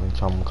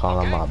quick. I'm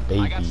calling my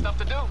baby. I got stuff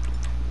to do.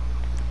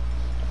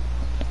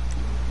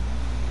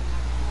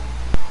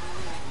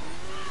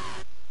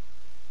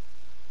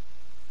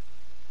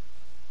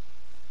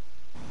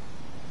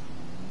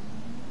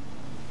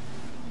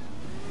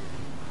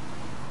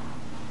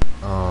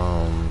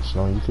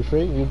 Snow, you too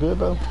straight? You good,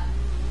 bro?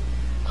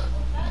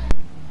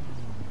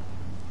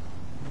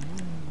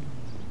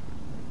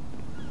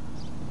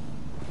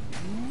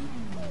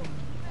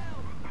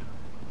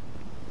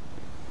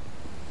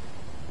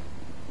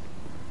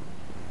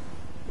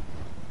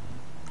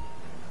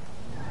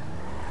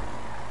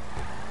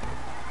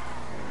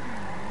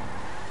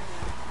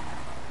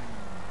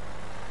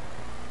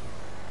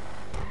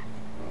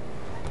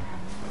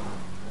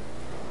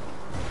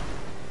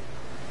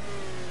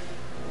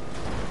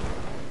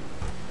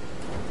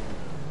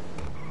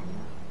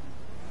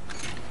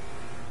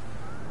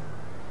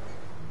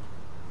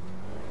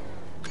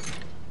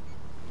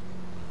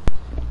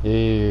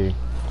 Yeah,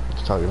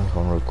 let's talk to this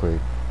one real quick.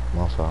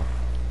 My fault.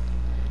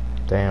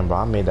 Damn, bro,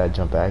 I made that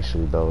jump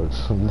actually, though.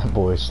 That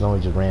boy Snowy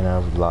just ran out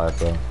of his life,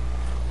 bro.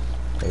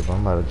 Hey, bro,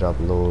 I'm about to drop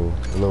a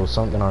little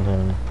something on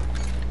him.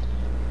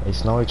 Hey,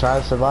 Snowy, try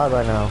to survive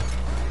right now.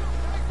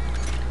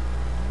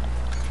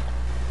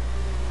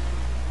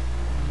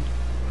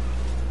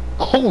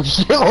 Oh,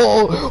 shit!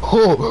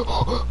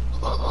 Oh.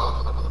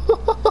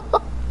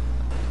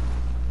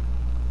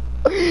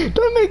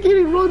 Don't make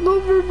it run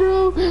over,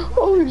 bro.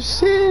 Oh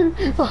shit.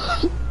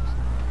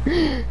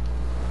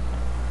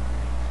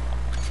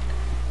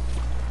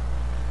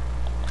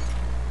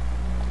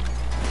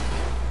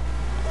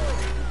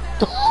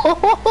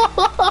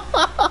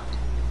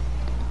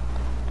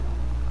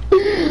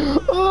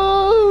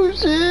 Oh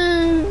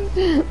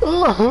shit.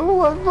 Oh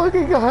my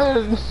fucking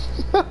god.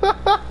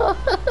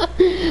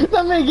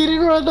 That man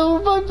getting run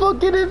over by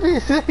fucking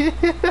NPC.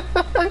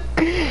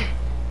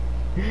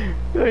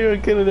 You're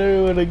killing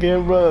everyone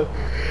again, bro.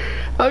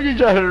 I'm just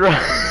driving around.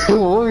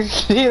 Oh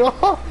shit!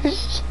 Oh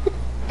shit!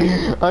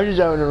 I'm just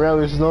driving around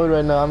with Snowy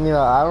right now. I mean,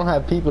 I don't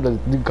have people to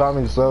do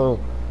comments, so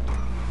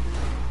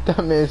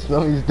that man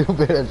Snowy's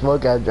stupid as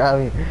fuck at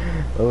driving.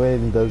 Oh wait,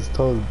 he does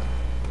toes.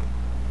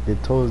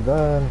 Get toes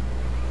done,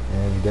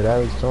 and get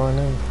Alex joined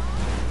in.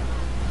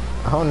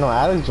 I don't know.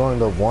 Alex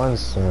joined up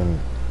once, and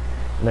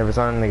Never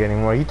saw that nigga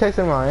anymore. He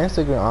texted me on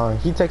Instagram.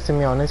 He texted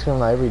me on Instagram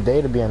like every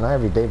day to be not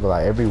every day, but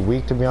like every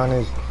week to be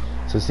honest,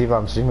 to see if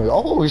I'm streaming.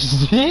 Oh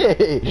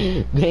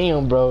shit!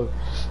 Damn, bro.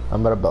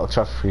 I'm about to belt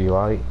truck for you,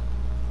 alright?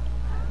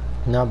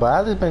 No, but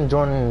I just been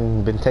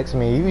joining, been texting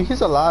me. He's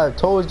alive.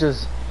 Toad's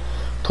just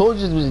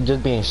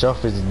being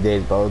selfish these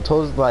days, bro.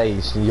 Toad's like,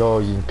 yo,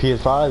 you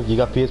PS5? You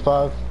got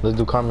PS5? Let's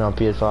do Carmen on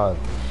PS5.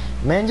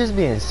 Man, just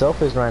being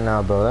selfish right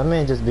now, bro. That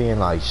man just being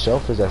like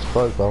selfish as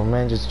fuck, bro.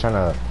 Man, just trying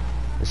to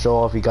show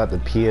off he got the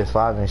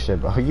PS5 and shit,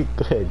 bro. You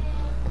good?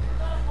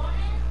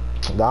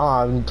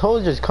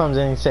 Toad just comes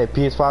in and say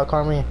PS5,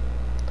 Carmen.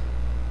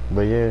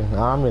 But yeah,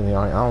 I don't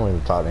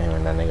really talk to him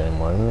and that nigga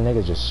anymore. I mean,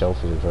 nigga just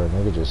selfish, bro.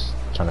 Nigga just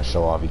trying to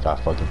show off he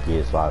got fucking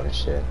PS5 and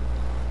shit.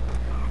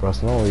 Bro,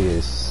 Snowy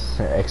is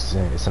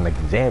excellent. It's an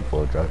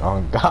example, bro.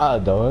 On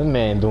God, though, that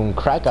man doing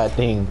crack, I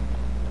think.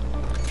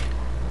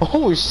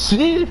 Oh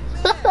shit!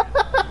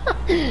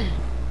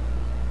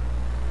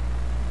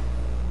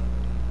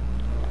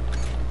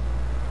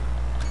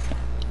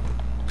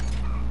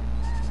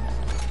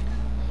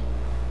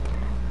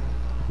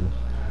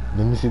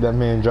 Let me see that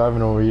man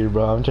driving over here,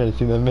 bro. I'm trying to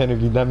see that man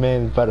if that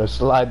man about to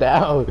slide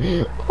down.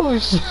 Oh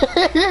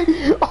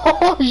shit!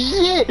 Oh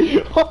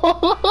shit!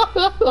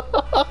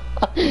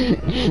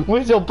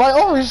 Where's your bike?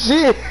 Oh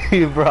shit!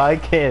 Bro, I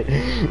can't.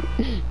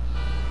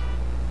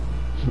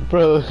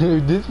 Bro,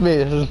 this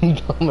man is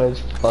dumb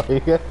as fuck.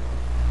 This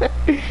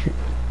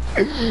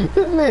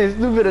man is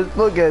stupid as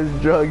fuck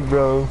as drunk,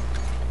 bro.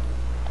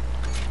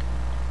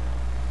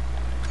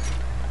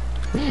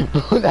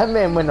 Bro, that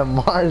man went to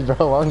Mars,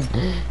 bro.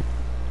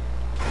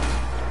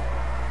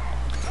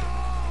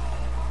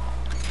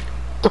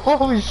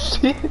 Oh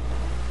shit!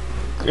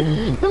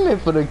 That man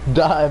finna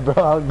die, bro.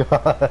 Oh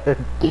god.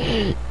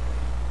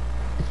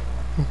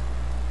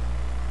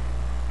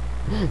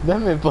 That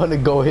man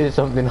finna go hit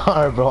something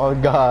hard, bro. Oh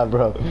god,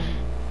 bro.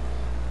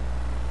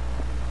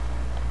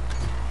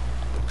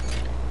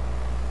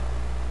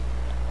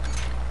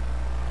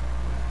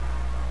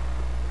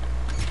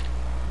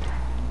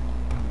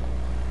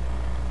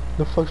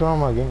 The fuck's wrong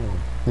with my game?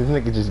 This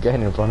nigga just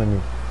getting in front of me.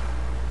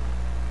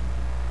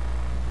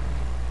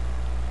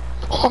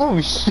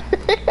 Oh shit!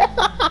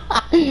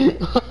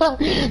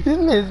 This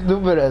man's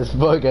stupid as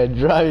fuck at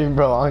driving,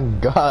 bro. On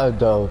God,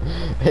 though.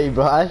 Hey,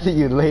 bro, I'll see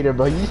you later,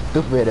 bro. You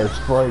stupid as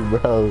fuck,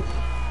 bro.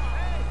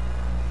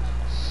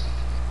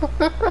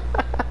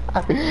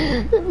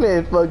 This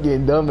man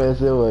fucking dumb as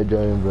hell at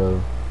driving,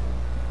 bro.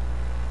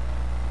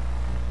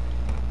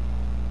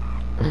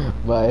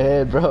 My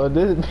head, bro.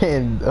 This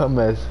man dumb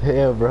as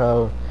hell,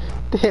 bro.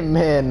 That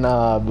man,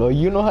 nah, bro.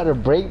 You know how to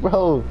brake,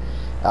 bro?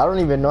 I don't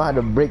even know how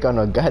to brake on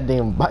a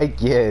goddamn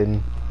bike yet.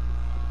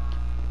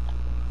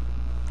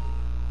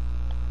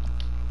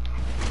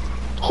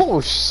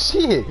 Oh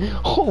shit!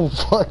 Oh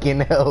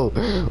fucking hell!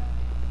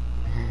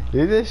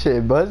 Is this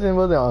shit buzzing?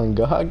 Was it on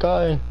God,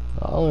 guy?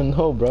 I don't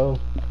know, bro.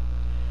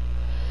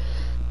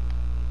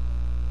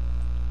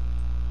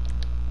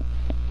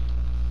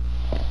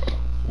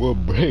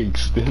 What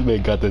brakes? This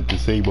man got the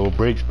disabled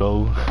brakes,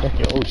 bro.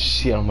 Oh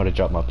shit! I'm gonna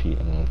drop my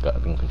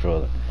goddamn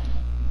controller.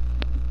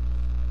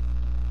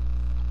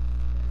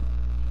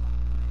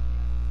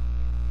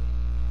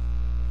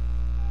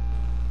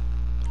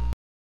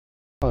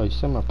 Oh, you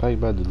sent my pack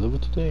by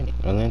delivered today?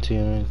 Atlanta,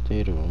 United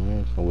States of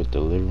America with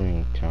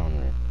delivering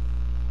counter.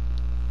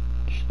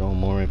 Show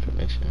more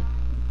information.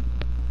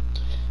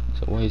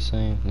 So what he's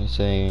saying? He's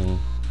saying,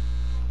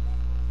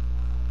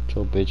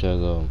 your bitch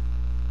ass up.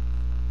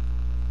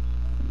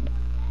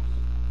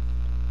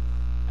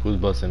 Who's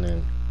buzzing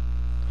in?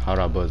 How'd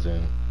I buzz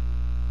in?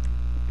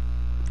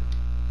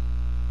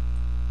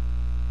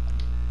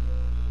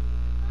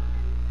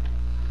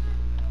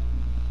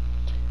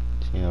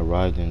 Team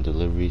arrived in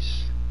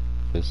deliveries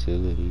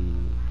facility.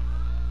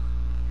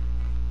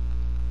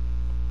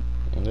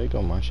 And there you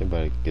go, my shit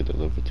about to get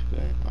delivered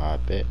today. I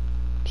bet.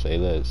 Say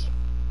less.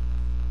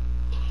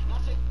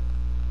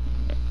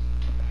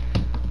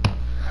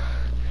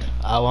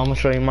 Oh, I'm gonna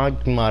show you my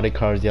modded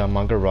cars. Yeah,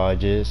 my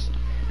garages.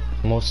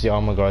 Mostly all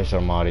my garages are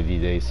modded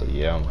these days. So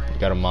yeah, you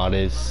got a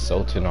modded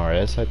Sultan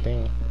RS, I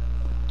think.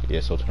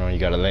 Yeah, Sultan RS. You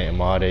got a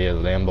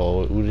modded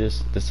Lambo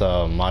Udis. This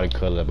modded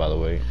color, by the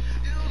way.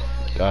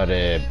 Got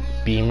a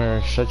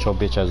Beamer. Shut your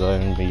bitch ass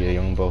up and be a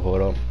young bro.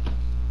 Hold up.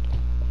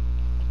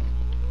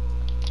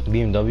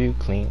 BMW,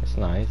 clean. It's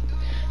nice.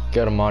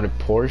 Got a modded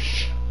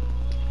Porsche.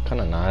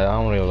 Kinda nice. I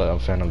don't really like. I'm a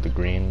fan of the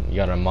green. You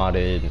got a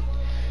modded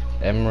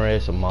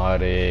Emirates, a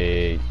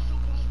modded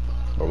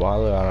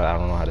Brawler. I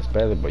don't know how to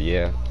spell it, but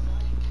yeah.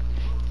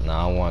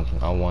 Nah,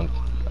 I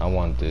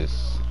want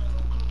this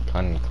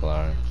Connie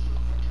car.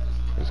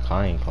 This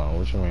Connie car.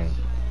 What you mean?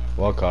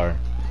 What car?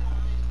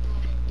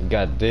 You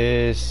got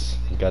this.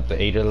 You got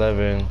the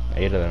 811.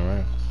 811,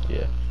 right?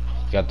 Yeah.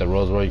 You got the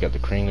Rolls Royce. You got the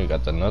cream. You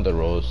got another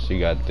Rolls. You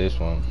got this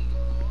one,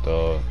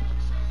 the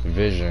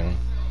Vision.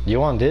 You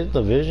want this?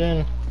 The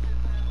Vision?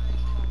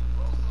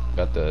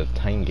 Got the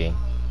Tangy.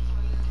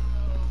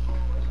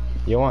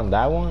 You want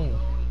that one?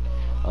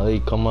 I'll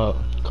come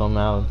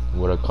out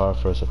with a car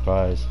for a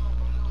surprise.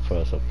 For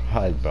a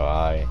surprise,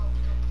 bro.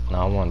 No,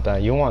 I want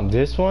that. You want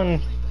this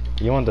one?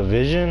 You want the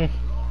Vision?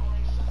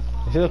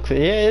 It looks,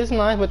 yeah, it's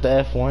nice with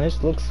the F1.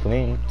 It looks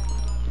clean.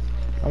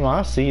 I mean,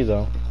 I'll see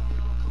though.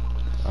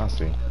 I'll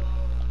see.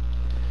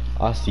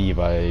 I'll see if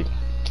I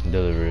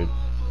deliver it.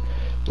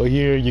 But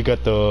here you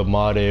got the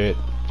modded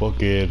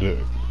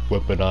fucking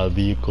weaponized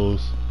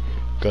vehicles.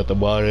 Got the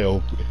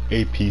modded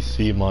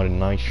APC, modded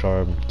Night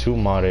Sharp, 2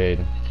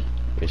 modded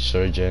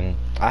Insurgent.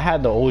 I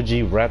had the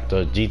OG wrap,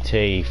 the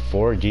GTA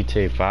 4,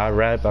 GTA 5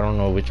 wrap. I don't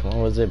know which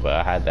one was it, but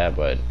I had that,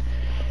 but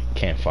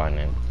can't find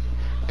it.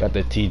 Got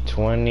the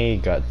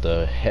T20, got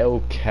the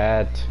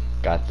Hellcat,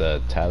 got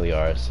the Tally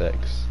RSX.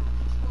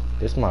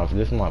 This is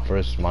my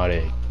first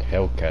modded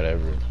Hellcat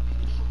ever.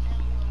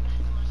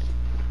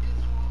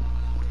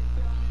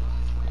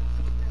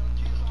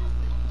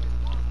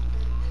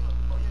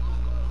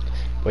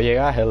 But yeah, I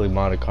got hella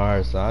modded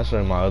cars. So I'll show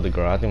you my other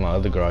garage. I think my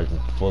other garage is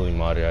fully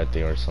modded, I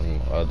think, or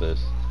some others.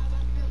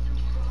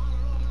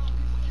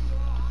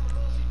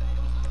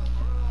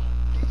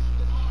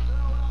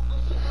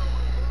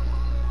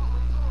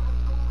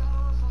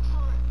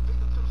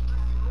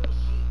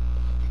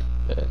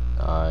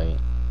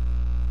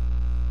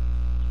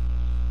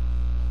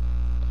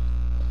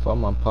 Fuck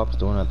my pops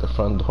doing at the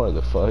front door,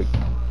 the fuck?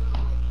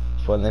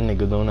 Fuck that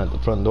nigga doing at the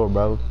front door,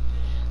 bro?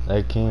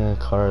 That King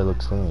car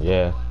looks clean.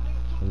 Yeah,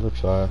 it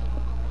looks alright.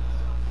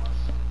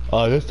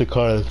 Oh, that's the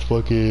car that's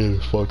fucking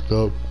fucked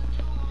up.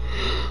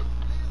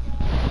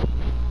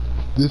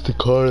 This the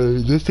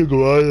garage that's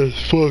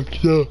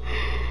fucked up.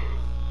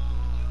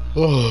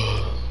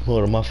 Oh,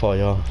 hold on, my fault,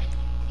 y'all.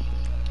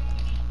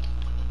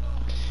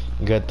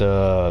 You got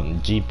the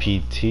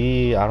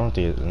GPT. I don't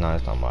think no,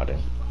 it's not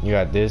modern. You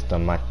got this, the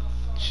my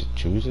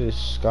choose this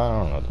Scott. I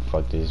don't know what the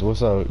fuck this is.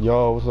 What's up,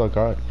 yo? What's up,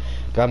 God?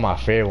 Got my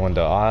favorite one,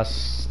 the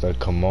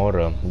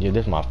Komodo. Yeah,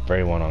 this is my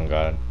favorite one on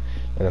God.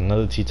 Got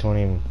another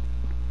T20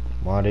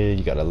 modded.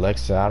 You got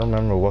Alexa. I don't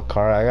remember what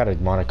car. I got a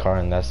modded car,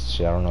 and that's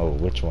shit. I don't know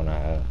which one I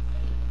have.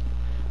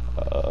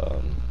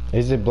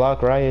 Is it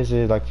blocked right? Is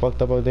it like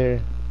fucked up over there?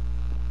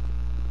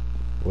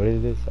 What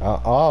is this?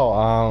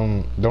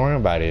 Don't worry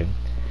about it.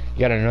 You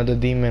got another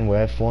demon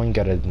with F1. You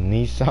got a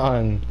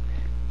Nissan.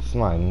 This is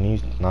my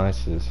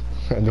nicest.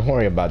 Don't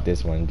worry about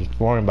this one. Just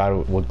worry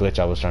about what glitch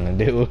I was trying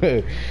to do.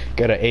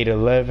 Got an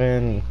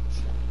 811.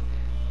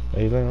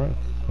 811, right?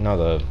 No,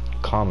 the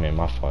Comet.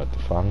 My fault.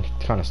 I'm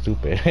kind of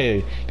stupid.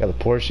 Got the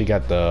Porsche. You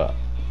got the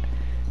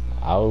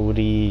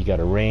Audi. You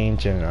got a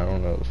Range, and I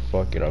don't know.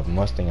 Fuck it, a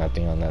Mustang. I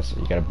think on that. So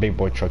you got a big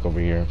boy truck over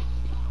here.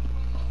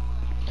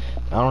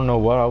 I don't know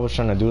what I was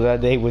trying to do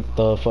that day with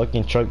the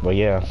fucking truck, but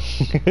yeah.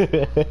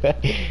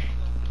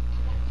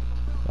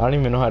 I don't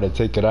even know how to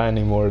take it out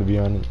anymore, to be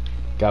honest.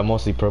 Got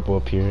mostly purple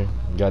up here.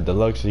 Got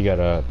Deluxe, you got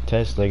a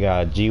Tesla,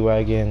 got a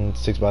G-Wagon,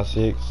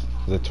 6x6,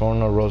 the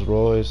Torno, Rolls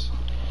Royce.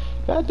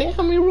 God damn,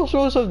 how many Rolls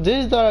Royce of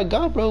this that I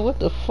got, bro? What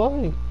the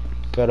fuck?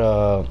 Got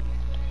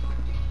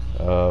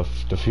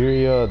the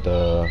Furia,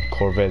 the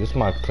Corvette. This is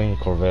my clean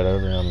Corvette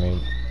ever I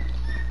made.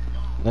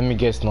 Let me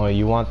guess, Noah,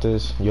 you want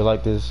this? You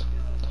like this?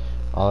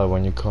 Alright,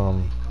 when you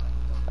come,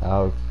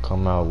 I'll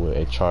come out with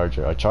a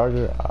Charger. A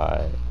Charger?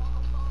 Alright.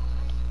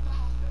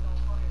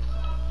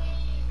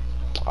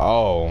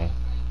 Oh,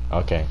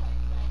 okay.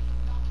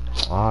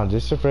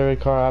 This is your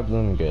favorite car? Let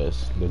me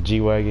guess. The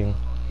G-Wagon,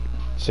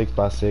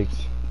 6x6.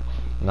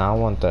 Nah, I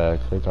want that.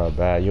 Click car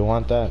bad. You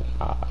want that?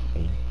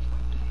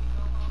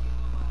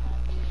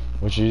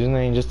 What's your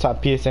username? Just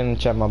type PSN in the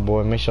chat, my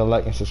boy. Make sure to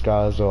like and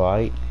subscribe as well,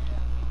 alright?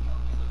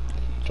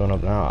 Join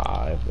up now.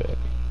 I bet.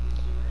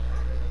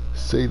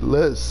 Say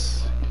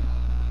less.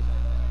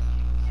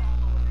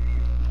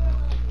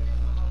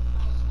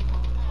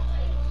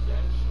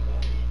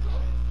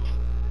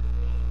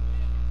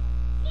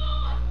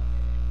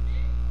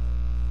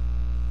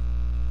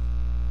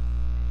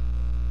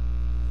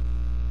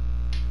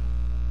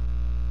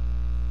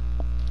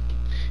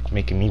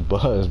 Making me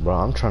buzz, bro.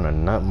 I'm trying to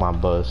nut my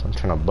buzz. I'm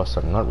trying to bust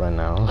a nut right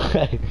now.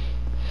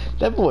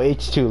 That boy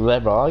H2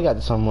 left, bro. I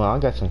got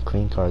some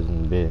clean cars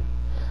in the bed.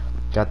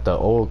 Got the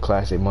old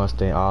classic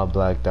Mustang all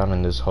black down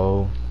in this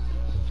hole.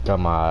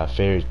 Got my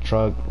favorite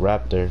truck,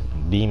 Raptor,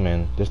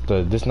 Demon. This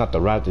not the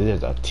Raptor, this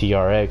is a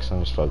TRX.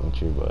 I'm just fucking with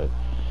you, but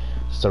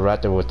it's the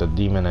Raptor with the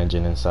Demon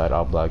engine inside,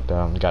 all blacked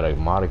out. Got a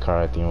modded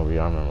car I think over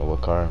here. I don't remember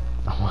what car.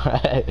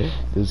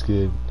 This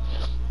good.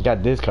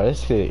 Got this car.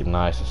 This is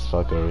nice as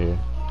fuck over here.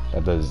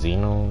 Got the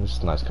Xeno. This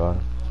is a nice car.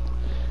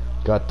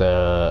 Got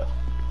the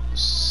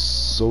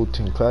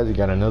Sultan Classic.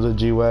 Got another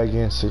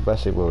G-Wagon,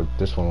 6x6 with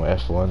this one with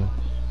F1.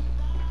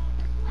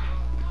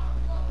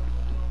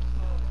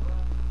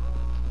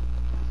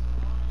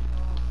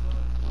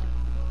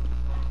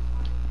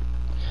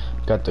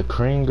 Got the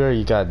Kringer.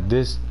 You got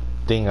this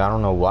thing. I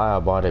don't know why I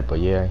bought it, but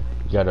yeah.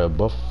 You got a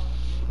Buffalo.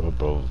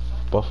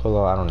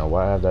 I don't know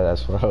why I have that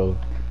as well.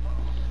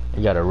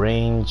 You got a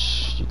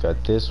Range. You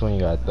got this one. You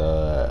got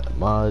the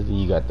Mazda.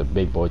 You got the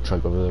big boy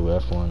truck over there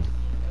with F1.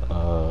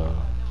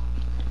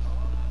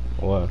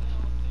 What?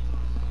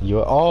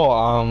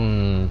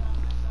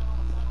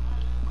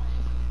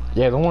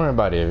 Yeah, don't worry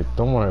about it.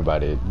 Don't worry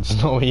about it.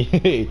 It's no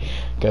way.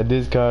 Got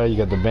this car, you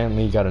got the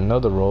Bentley, you got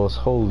another Rolls.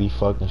 Holy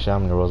fucking shit, how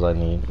many Rolls I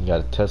need? You got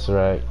a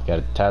Tesseract, you got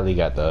a Tally, you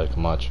got the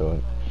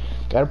Camacho.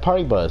 Got a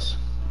party bus.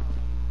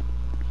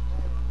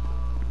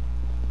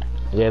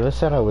 Yeah, let's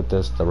head out with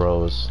this, the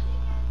Rolls.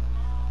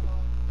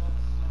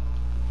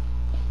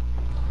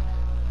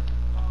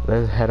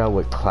 Let's head out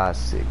with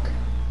Classic.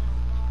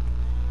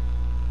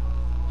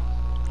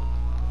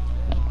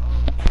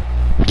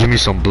 Give me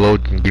some blow,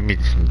 give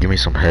me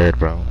some head,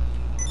 bro.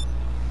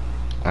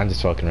 I'm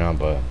just fucking around,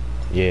 but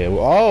yeah.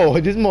 Oh,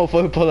 this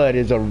motherfucker pull out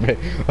his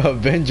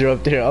Avenger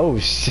up there. Oh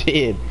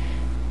shit.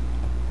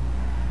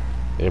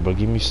 Yeah, bro,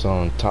 give me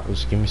some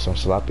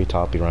sloppy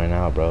toppy right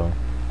now, bro.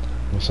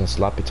 Give me some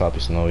sloppy toppy,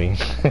 Snowy.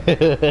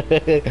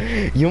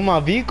 You my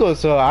vehicle,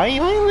 so I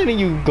ain't letting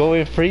you go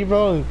in free,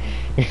 bro.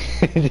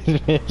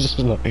 That's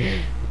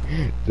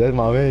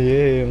my man,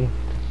 yeah.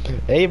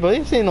 Hey, bro,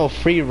 this ain't no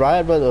free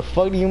ride, bro. The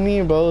fuck do you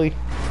mean, bro?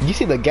 You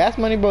see the gas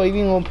money, bro? If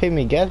you gonna pay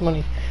me gas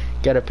money,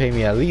 gotta pay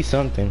me at least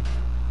something.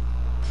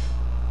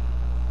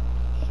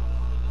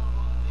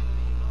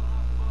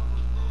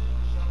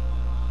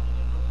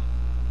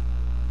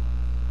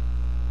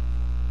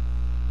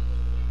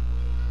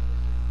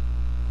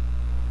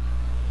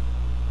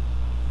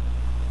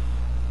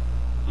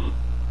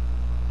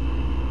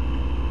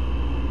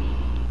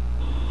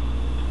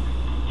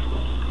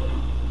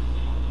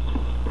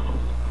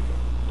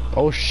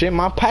 Oh shit,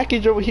 my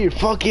package over here.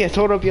 Fuck yes.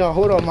 Hold up, y'all.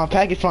 Hold up, my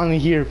package finally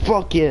here.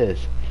 Fuck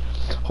yes.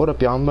 Hold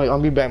up, y'all.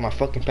 I'll be back. My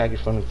fucking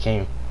package finally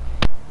came.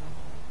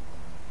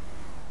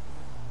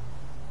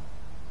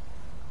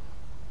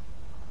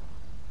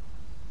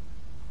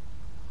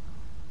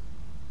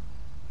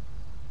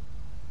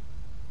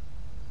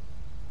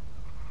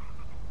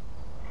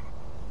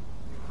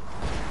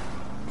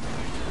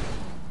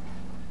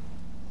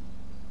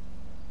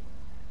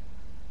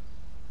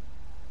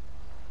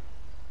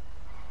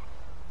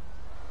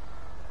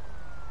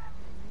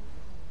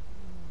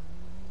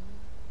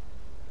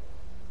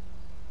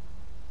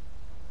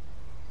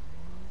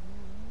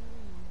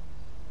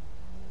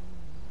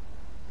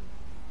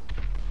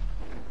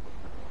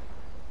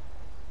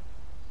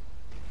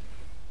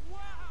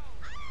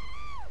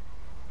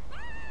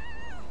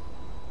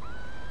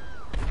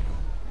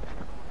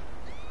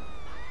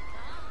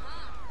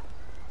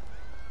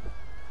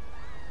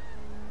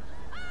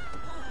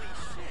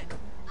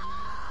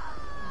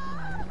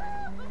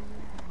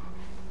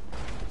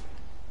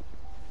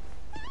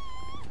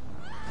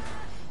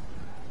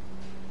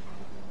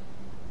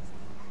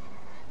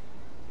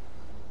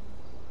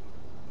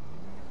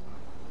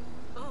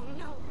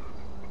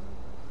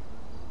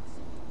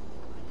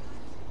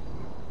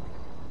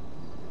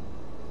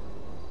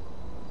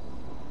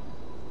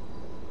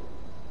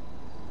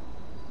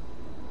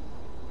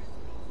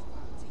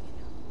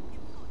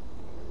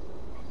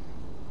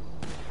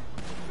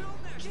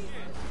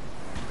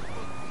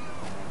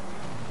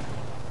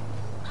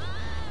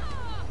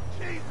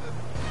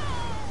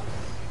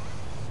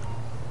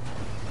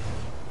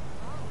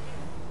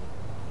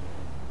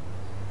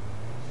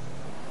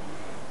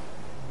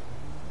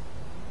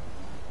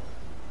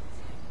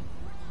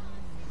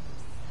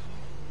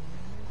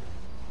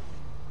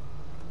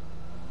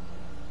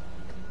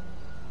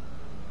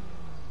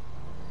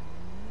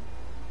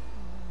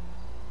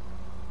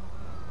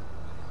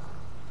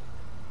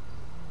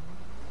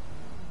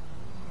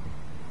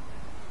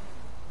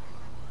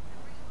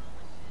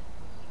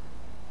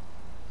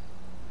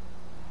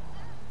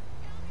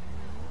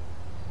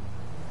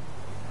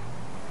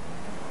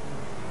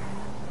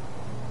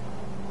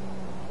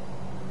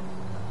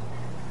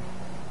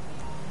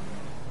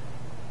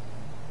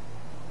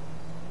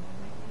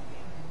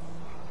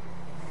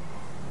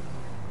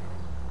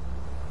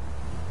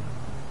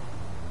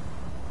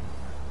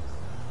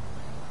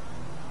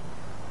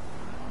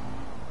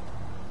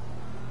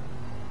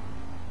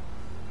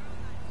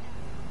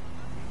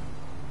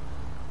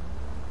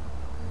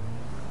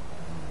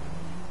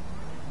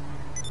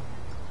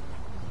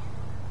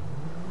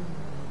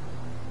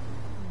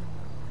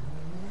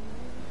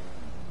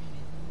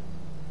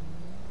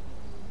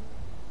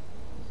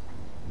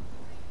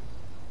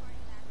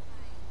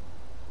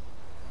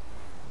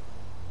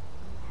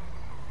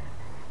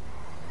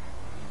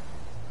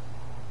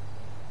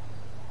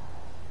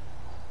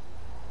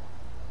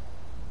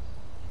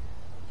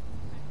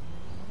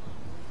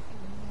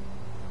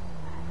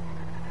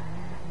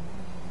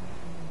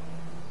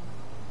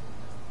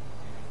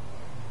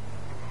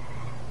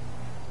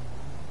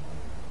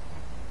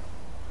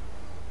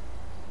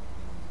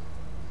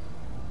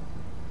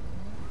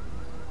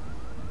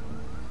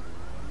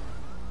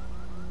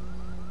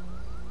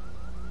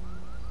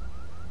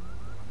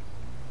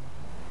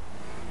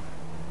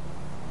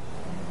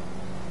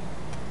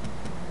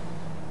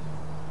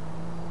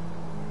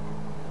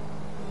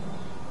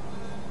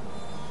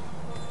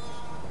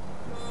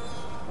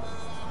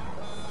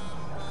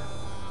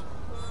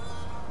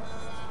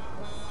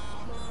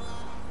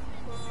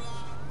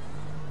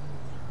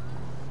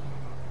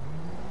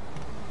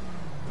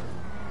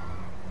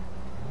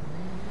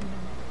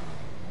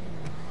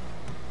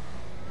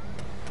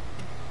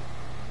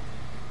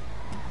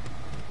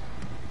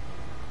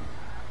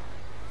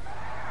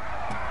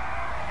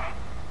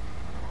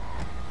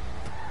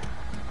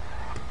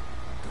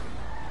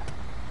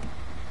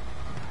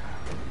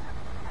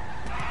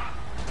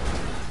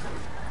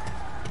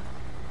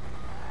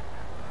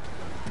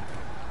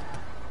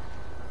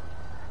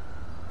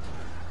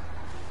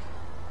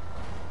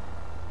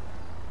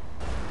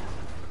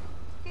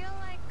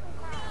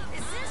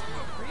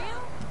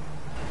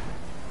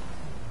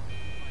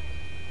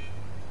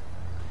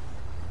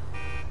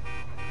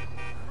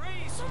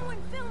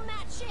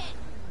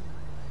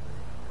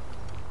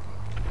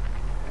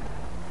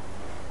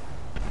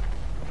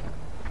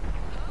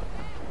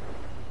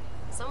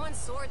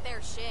 sort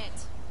their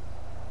shit.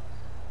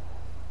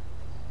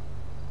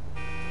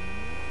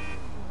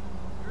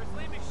 You're as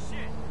lame as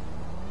shit.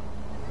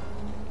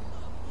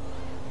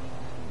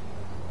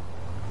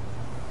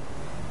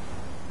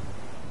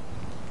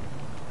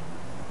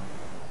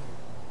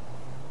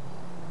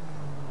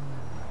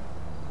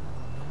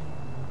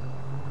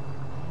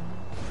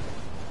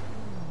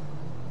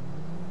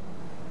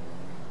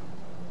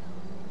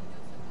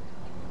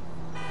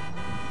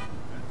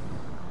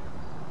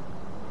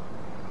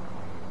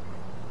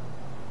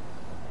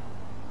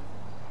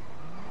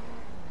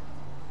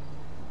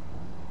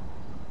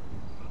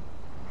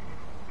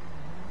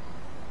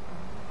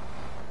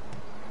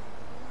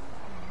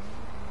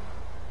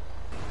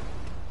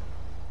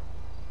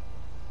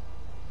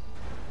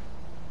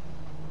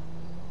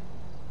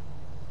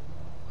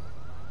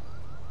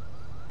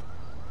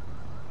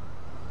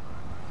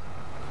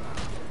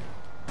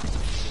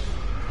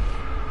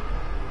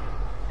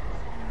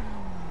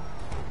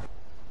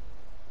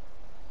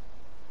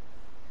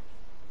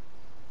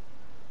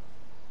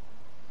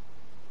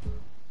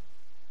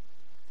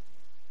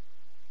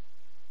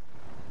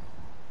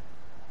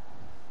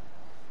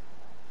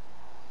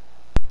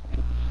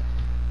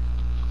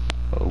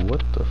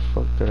 What the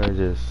fuck did I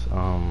just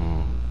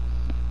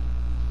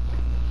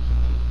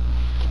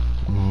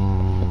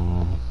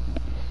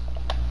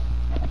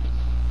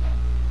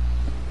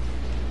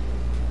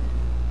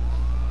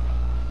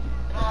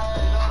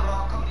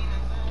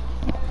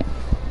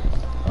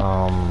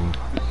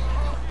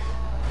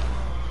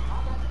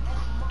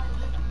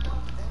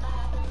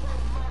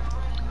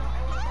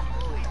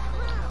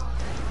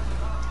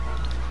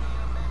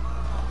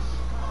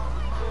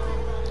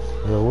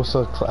yo, what's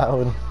up,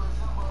 Cloud?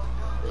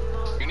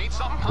 You need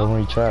something? Huh?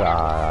 Don't retry.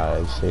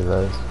 I say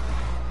that.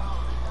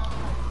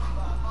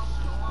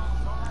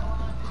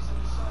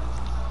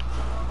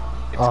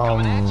 It's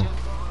coming at you.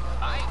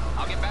 Alright,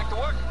 I'll get back to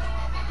work.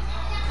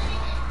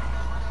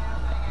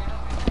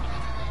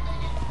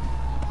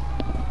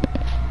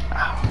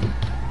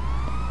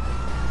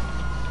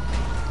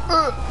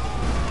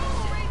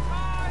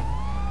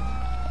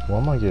 Why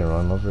am I getting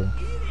run over?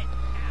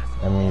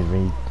 I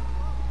mean,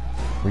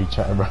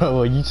 retry, bro.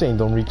 Well, you saying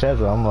don't retry,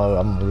 so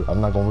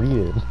I'm not gonna read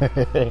it.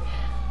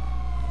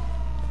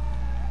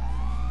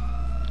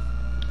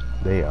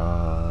 They a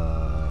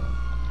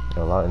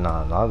lot.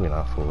 Nah, lobby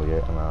not full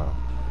yet. Nah.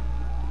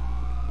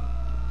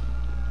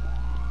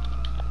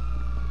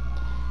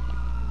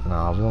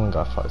 Nah, we only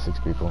got 6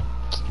 people.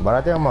 But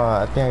I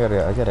think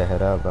I gotta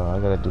head out, bro. I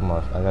gotta do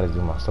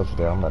my stuff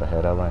there. I'm about to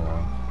head out right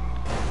now.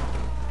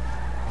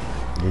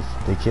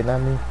 They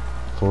kidnapped me?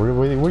 For real?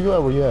 Where you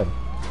at? Where you at?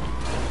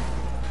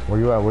 Where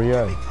you at? Where you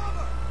at?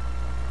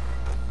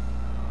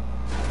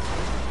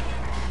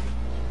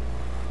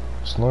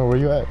 Snore, where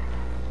you at?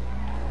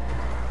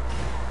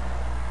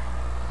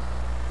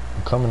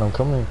 I'm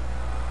coming.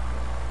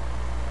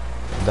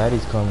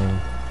 Daddy's coming.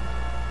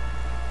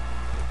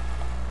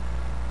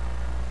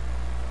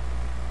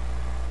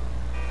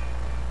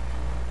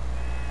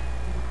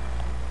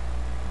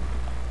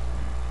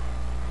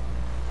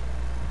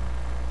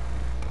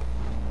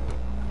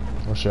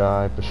 What's your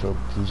eye for sure?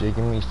 PJ,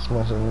 give me some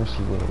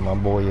where my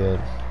boy at.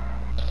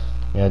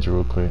 Yeah,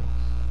 real quick.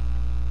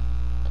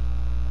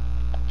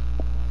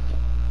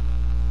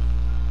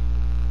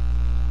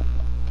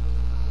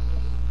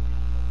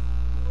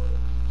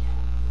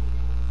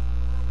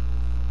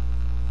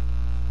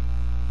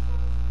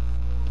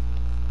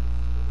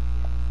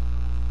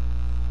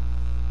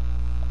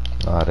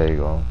 Ah, there you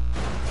go.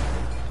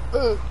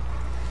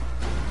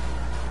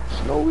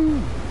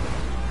 Snowy.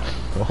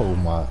 Oh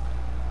my.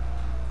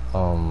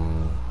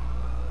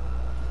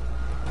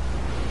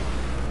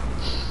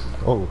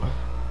 Oh.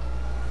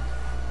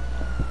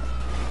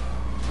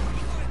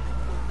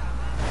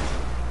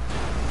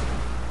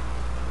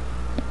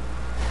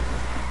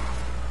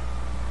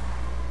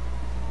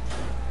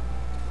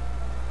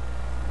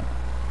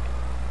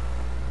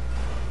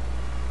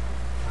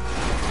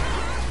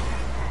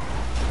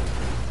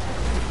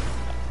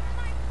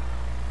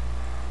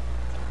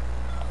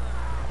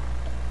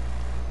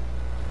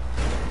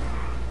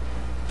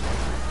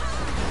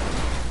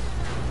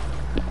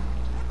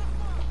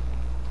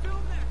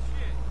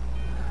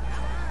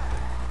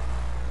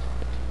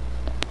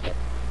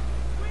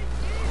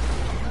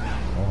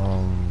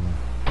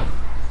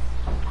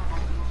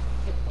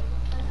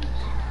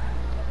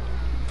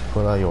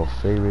 Pull out your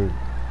favorite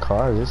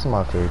car. This is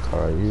my favorite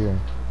car right here.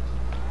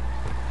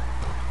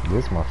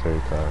 This is my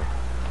favorite car.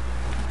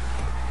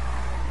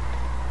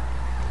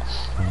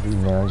 Dude,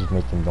 man, I'm just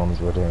making donuts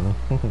with him.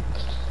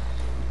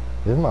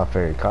 This is my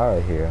favorite car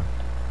right here.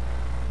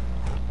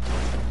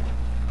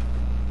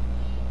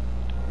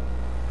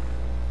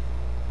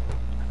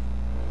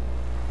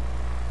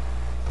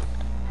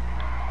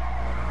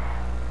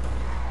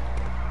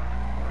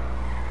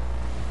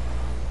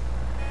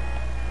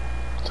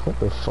 What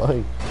the fuck?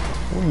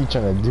 What are you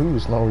trying to do,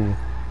 Snowy?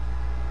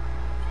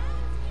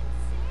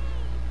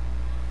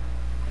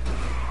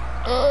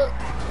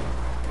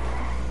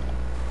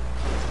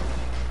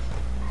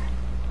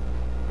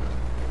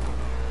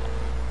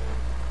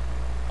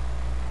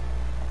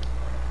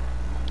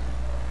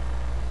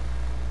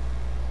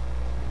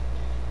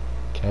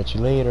 Catch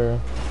you later.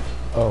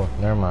 Oh,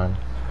 never mind.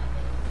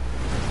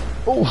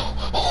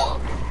 Oh!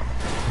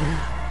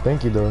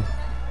 Thank you, though.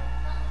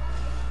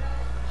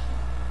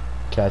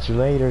 Catch you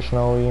later,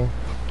 Snowy.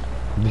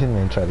 This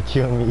man tried to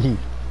kill me.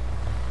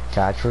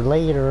 Catch you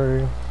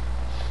later.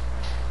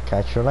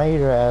 Catch you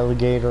later,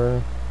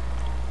 alligator.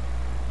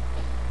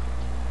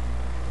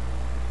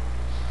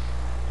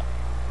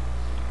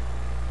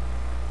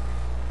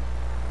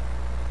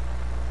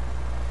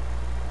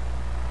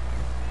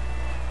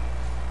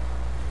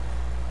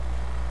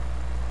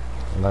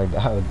 Like,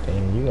 oh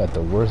dang, you got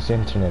the worst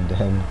internet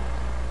then.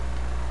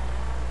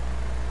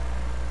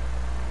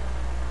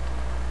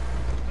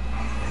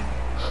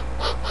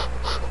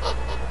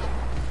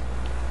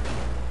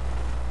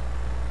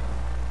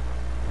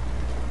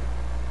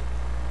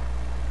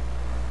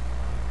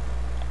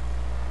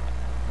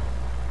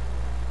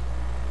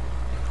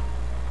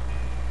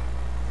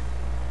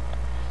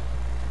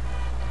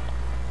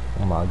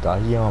 Oh my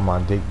god, he on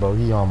my dick, bro.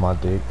 He on my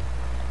dick.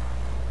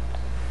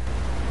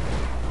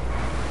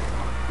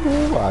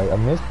 Ooh, I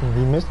missed him.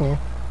 He missed me.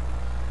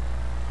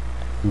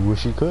 He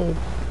wish he could.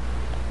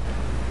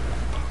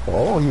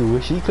 Oh, he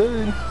wish he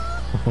could.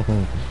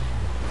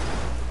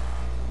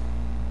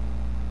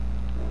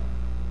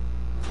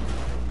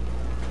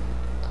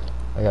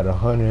 I got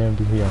 100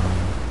 MP on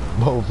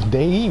him. Both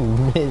day he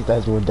missed.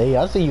 That's what day.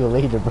 I'll see you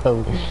later,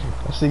 bro.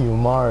 I'll see you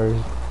Mars.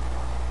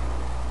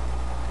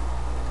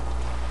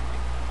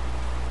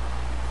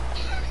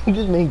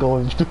 This man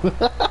going too.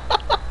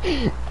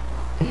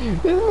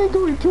 This man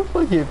going too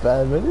fucking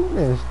fast, man. This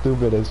man is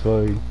stupid as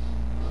fuck.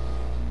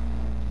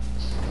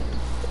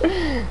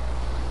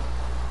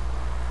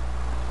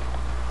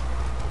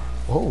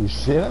 Oh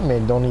shit, that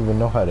man don't even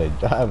know how to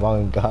drive,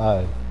 on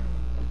God.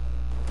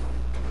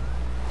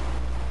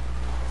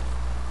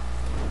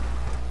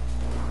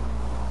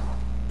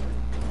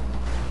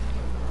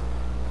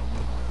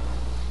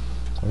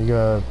 You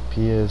got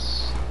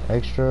PS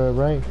Extra,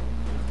 right?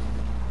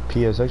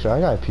 PS Extra, I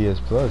got PS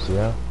Plus,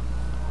 yeah.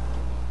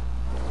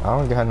 I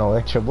don't got no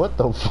extra. What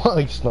the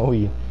fuck,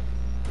 Snowy?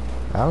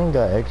 I don't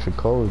got extra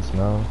codes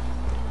now.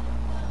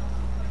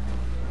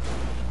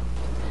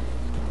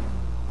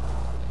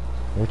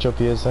 What's your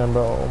PSN,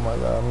 bro? Oh my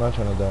god, I'm not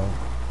trying to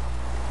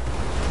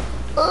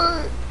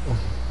die.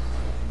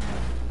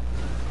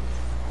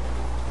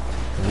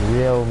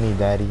 Reel me,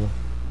 daddy.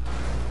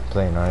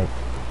 Playing right.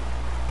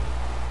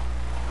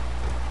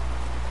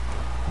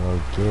 Well,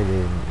 get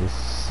it. It's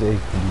sick.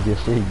 You get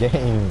free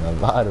game. A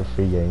lot of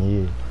free game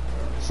here.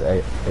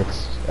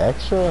 It's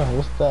extra?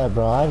 What's that,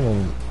 bro? I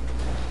mean,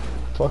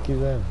 fuck is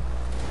that?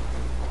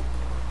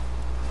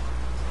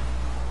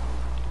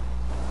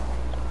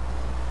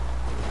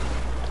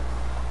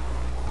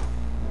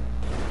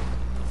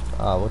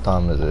 What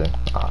time is it?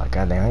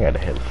 Goddamn, I gotta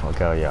head the fuck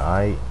out, yeah,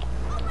 alright?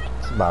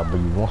 It's about to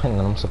be 1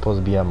 and I'm supposed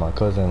to be at my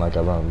cousin like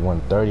around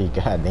 1:30.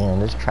 Goddamn,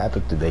 there's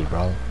traffic today,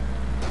 bro.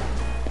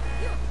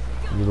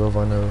 You live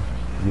on the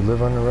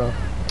road?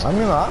 I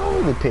mean, I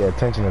don't really pay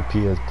attention to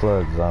PS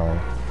Plus,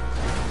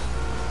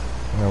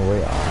 No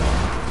way.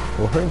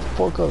 Well, hurry the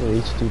fuck up,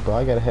 H2, bro.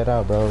 I gotta head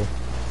out, bro.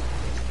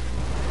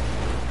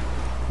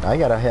 I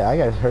gotta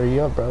hurry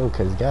up, bro,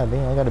 cause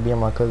goddamn, I gotta be on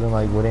my cousin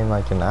like within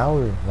like an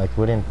hour, like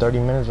within 30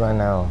 minutes right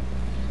now.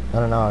 I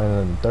don't know,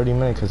 in 30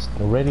 minutes, cause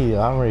I'm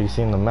already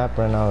seeing the map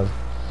right now.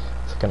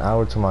 It's like an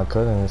hour to my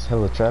cousin. It's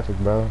hella traffic,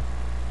 bro.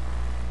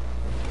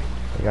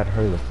 I gotta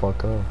hurry the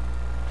fuck up.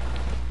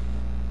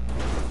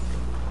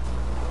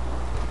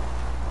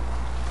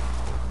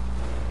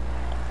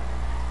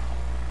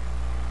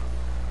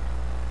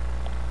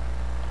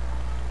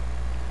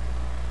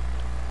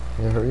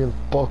 Yeah, hurry the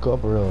fuck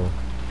up, bro.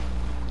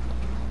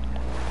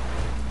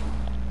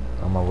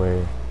 On my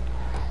way.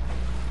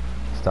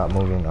 Stop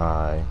moving,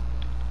 aye.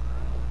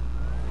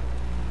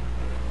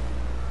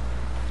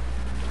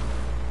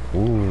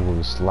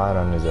 Ooh, slide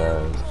on his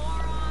ass.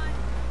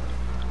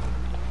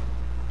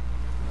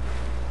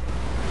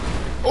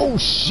 Oh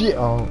shit!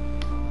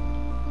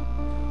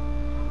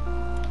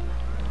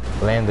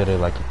 Landed it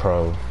like a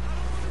pro.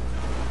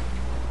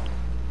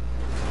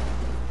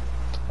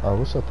 Oh,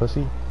 what's up,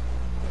 pussy?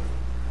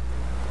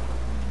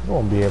 You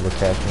won't be able to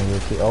catch me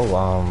with it.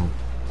 Oh,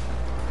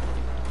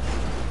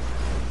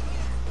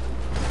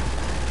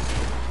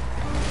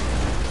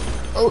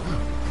 Oh!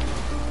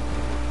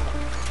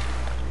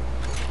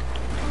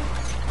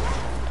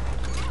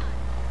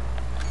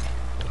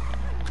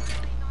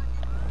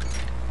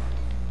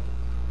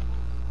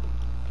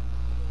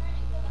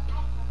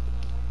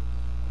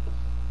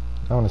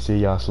 I want to see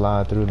y'all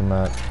slide through the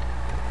map.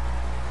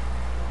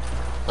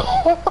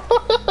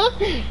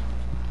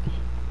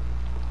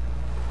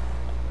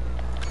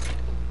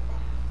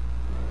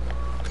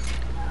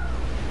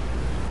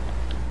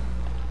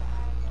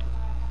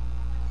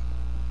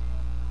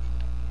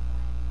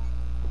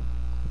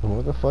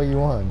 What the fuck you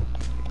want?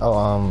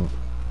 Oh,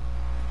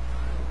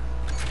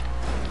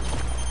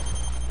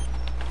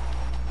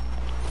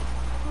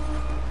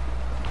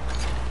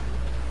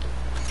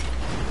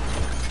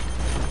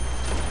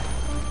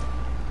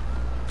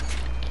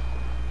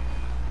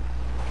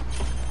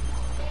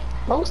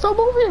 Bro, stop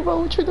moving, bro.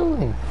 What you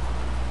doing?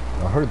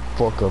 I heard the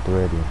fuck up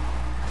already.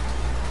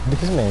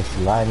 This man's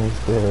sliding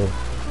still.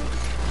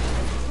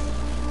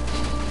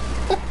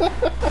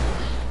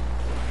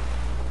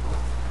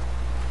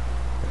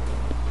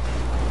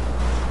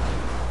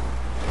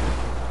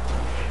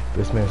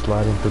 This man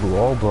sliding through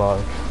all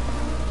blocks.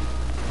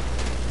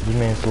 This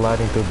man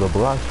sliding through the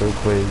blocks real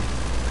quick.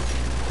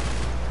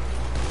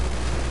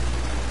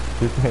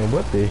 This man,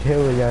 what the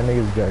hell are y'all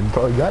niggas got?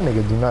 Bro, y'all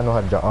niggas do not know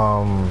how to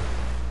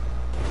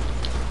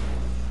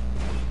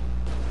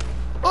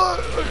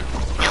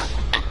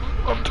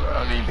I'm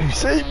drowning.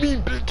 Save me,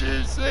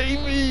 bitches. Save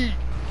me.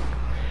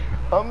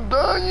 I'm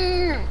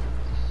dying.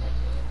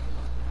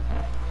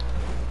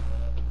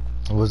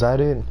 Was that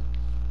it?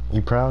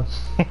 You proud?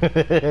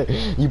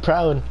 You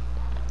proud?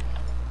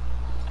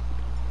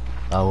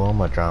 Oh, well, I'm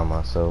gonna drown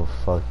myself.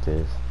 Fuck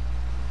this.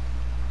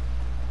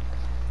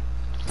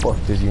 Fuck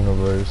this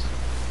universe.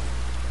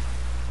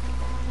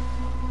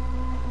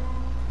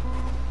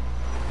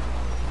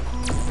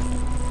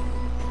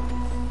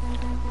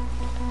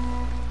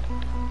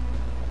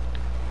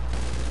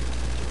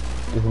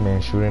 This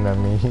man shooting at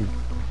me.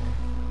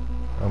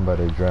 I'm about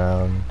to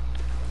drown.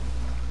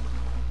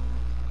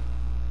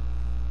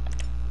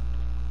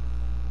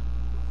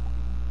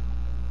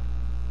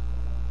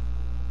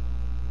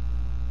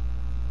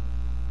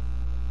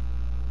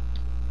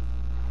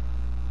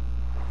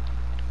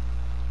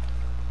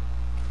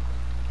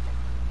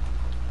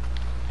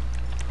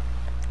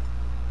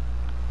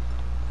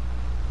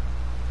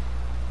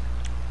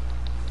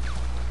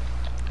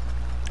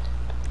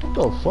 What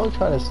the fuck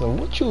trying to snow?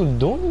 What you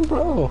doing,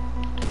 bro?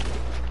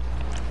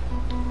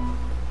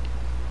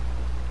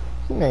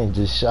 Man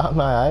just shot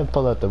I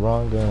pulled out the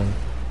wrong gun.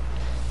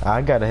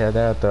 I gotta head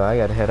out though. I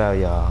gotta head out,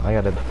 y'all. I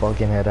gotta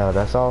fucking head out.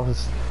 That's all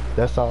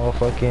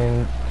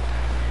fucking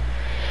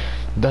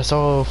what's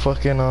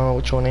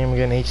your name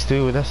again?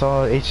 H2. That's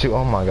all H2.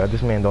 Oh my god,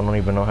 this man don't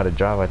even know how to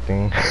drive, I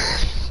think.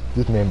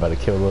 This man about to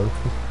kill us.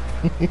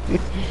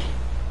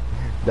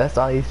 That's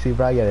all H2,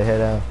 bro. I gotta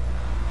head out.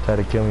 Try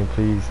to kill me,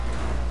 please.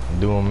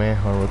 Do a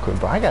manhunt real quick.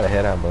 Bro, I gotta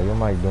head out, bro. Your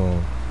mic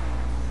doing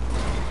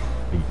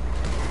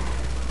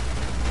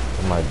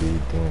might be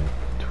doing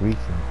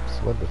tweaking.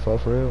 What the fuck,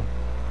 for real?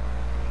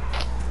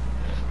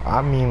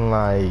 I mean,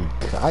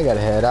 like, I gotta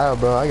head out,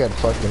 bro. I gotta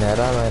fucking head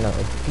out right now.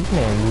 This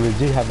man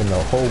legit having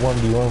the whole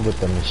 1v1 with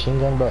the machine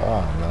gun, bro.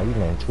 Oh no, this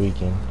man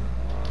tweaking.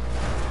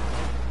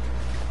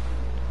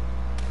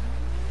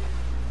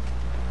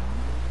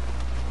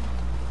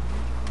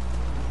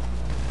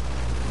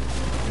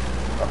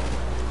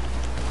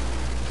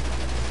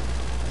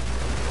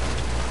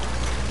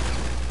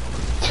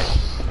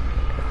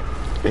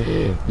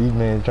 These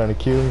men trying to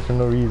kill me for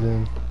no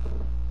reason.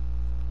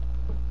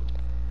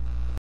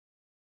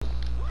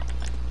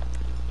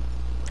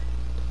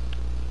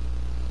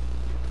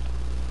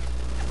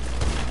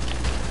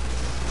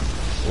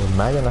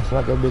 Imagine I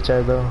slapped that bitch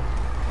ass though.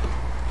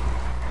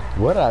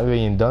 What I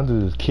even done to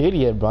this kid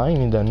yet, bro? I ain't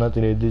even done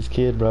nothing to this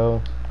kid,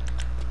 bro.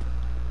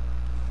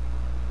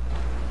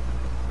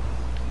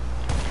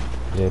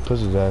 Yeah, push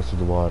his ass to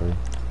the water.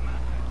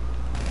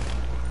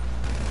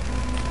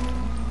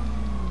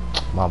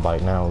 My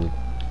bike now.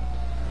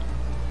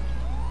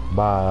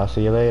 Bye, I'll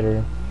see you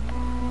later.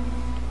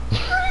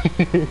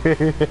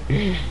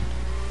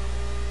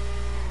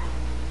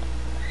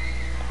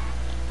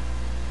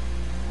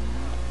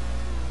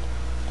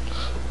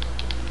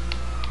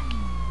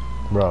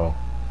 Bro,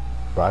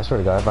 I swear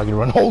to God, if I can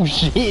run, oh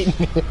shit!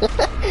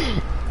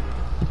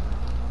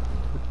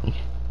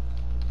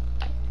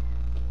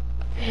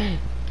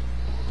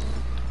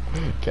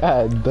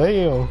 God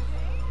damn!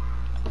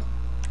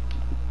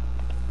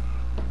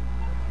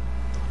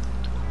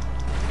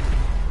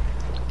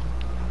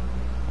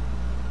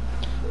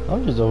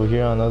 I'm just over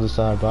here on the other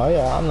side, bro.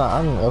 Yeah,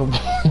 I'm over.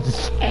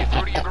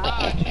 Through to your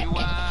garage.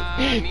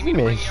 You need me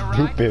to bring you a ride?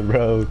 Stupid,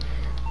 bro.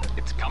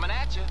 It's coming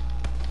at you.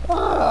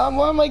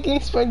 Why am I getting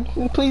spread?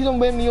 Please don't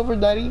bend me over,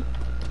 daddy.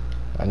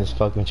 I'm just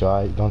fucking with you,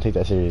 alright? Don't take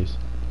that serious.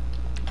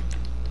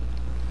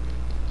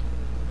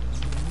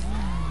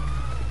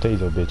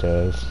 Taser, bitch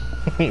ass.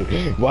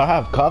 Well, I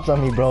have cops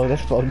on me, bro.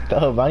 That's fucked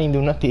up. I didn't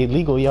do nothing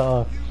illegal,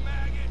 y'all.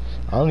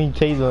 I only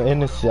taser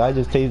innocent. I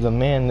just taser a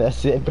man.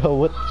 That's it, bro.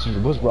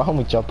 What's wrong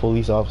with y'all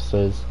police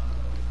officers?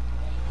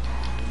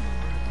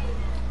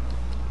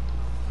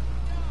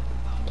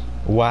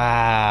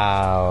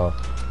 Wow.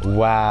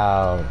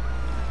 Wow.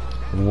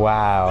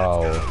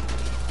 Wow.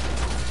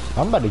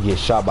 I'm about to get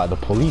shot by the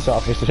police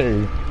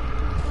officer.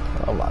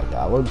 Oh my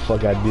god. What the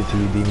fuck I did to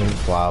you, demon?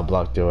 Wow, I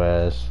blocked your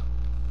ass.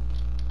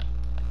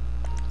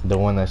 The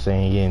one that's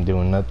saying he ain't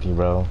doing nothing,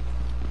 bro.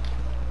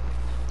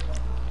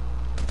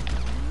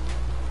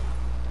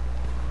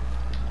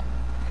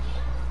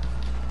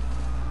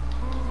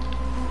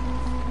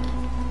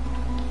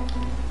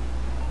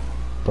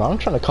 Bro, I'm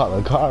trying to call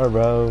the car,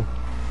 bro.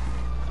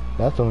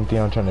 That's the only thing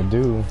I'm trying to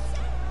do.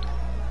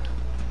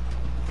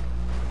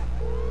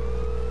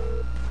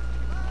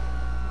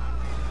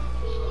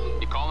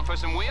 You calling for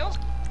some wheels?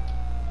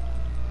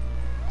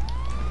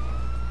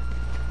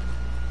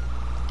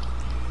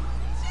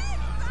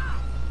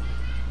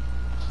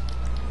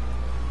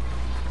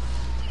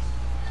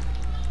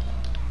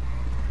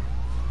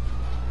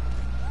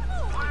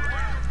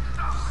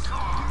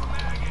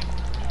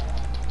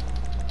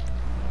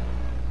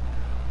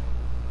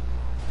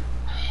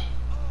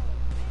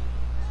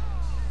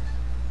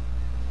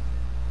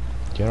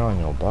 Get on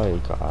your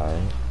bike,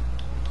 guy.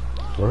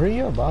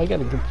 Hurry up, bro. I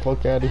gotta get the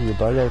fuck out of here,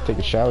 bro. I gotta take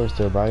a shower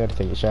still, bro. I gotta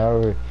take a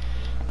shower.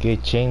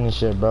 Get changed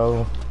and shit,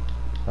 bro.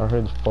 I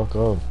heard the fuck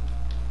up.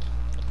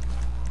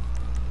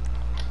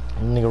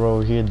 Nigga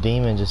over here,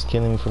 demon, just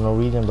killing me for no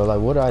reason, but like,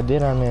 what I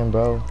did, I man,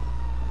 bro.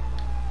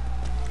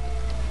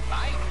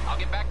 I'll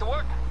get back to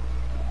work.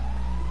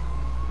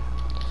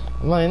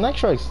 I'm like, next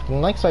shark,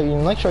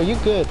 you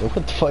good? What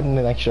the fuck,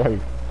 next shark?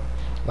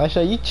 Next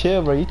shark, you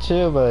chill, bro. You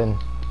chill, but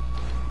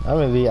I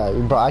really,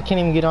 bro, I can't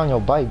even get on your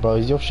bike, bro.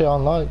 Is your shit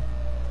unlocked?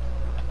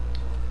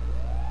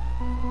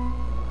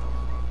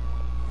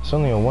 It's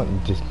only a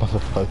one, this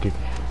motherfucker.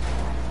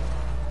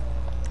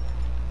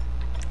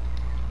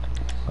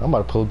 I'm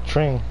about to pull the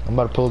train.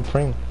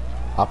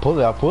 I pull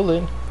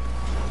it.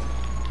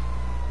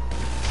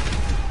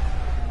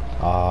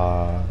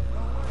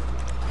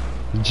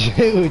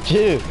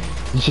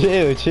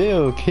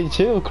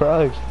 Chill,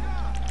 Cruse.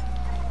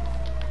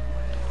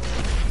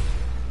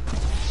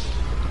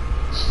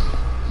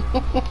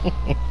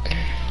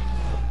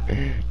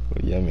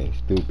 Yeah, man,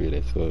 stupid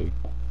as fuck.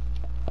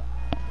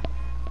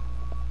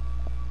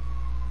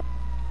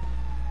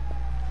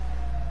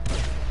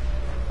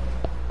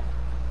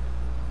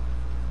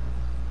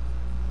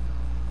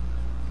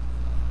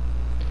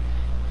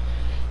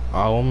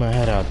 I'm gonna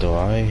head out though,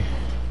 alright?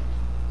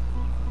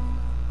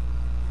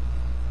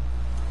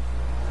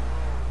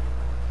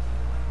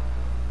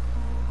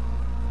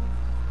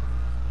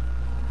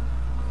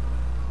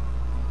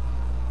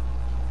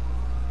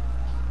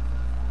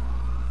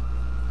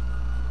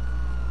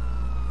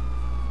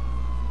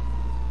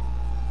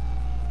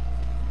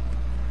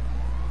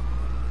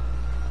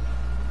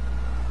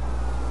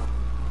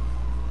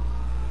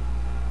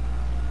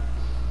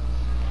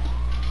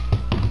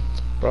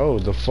 Bro,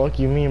 the fuck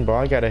you mean, bro?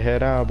 I gotta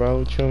head out, bro.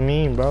 What you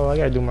mean, bro? I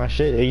gotta do my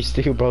shit. Hey,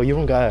 still, bro, you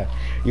don't got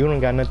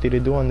nothing to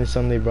do on this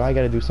Sunday, bro. I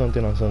gotta do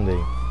something on Sunday.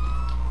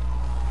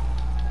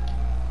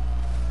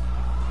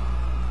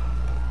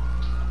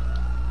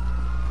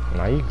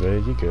 Nah, you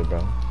good,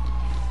 bro.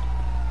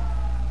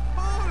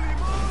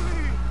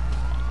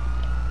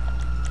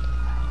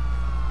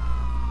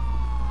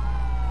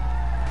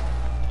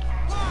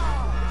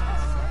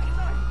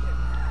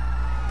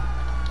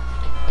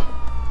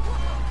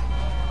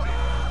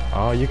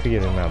 Oh, you could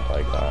get in that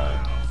bike,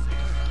 alright.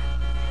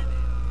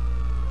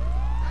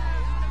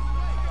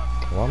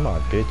 Why am I a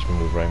bitch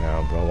move right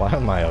now, bro? Why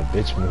am I a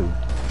bitch move?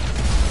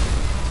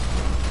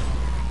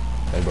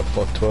 Hey, bro,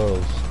 fuck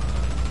 12s.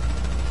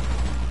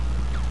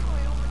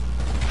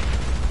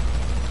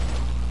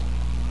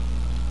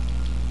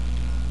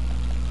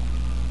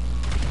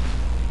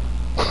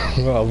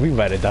 Oh, we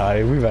better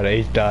die. We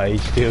better die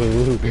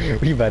still.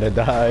 We better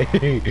die.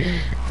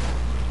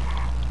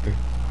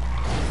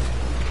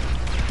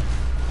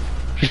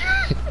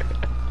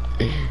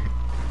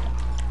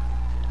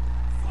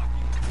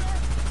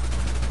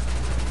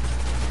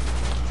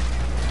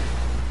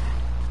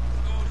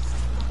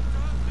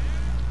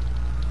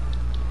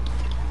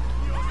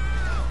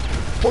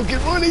 Fucking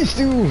run,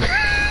 H2!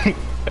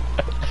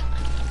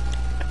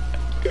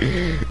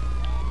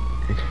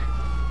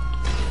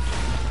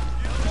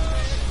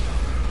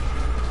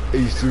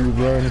 H2,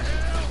 run.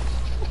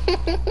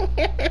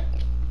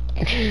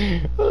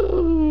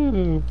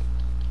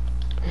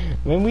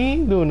 Man, we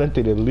ain't doing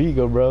nothing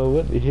illegal, bro.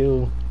 What the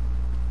hell?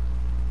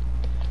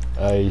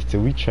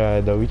 H2, we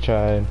tried, though. We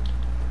tried.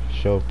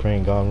 Show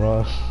prank gone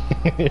wrong.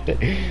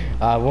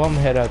 Well, I'm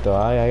head out, though.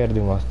 I gotta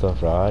do my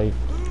stuff, right?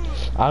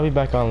 I'll be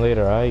back on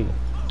later, alright?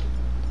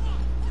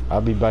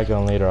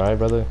 Alright,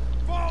 brother?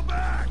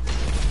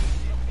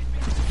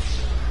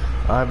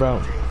 Alright,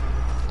 bro.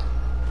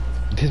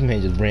 This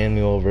man just ran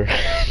me over.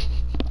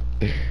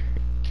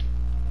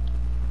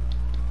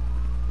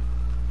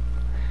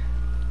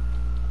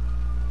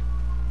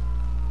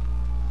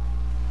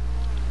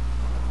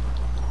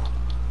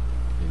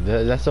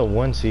 That's a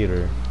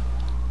one-seater.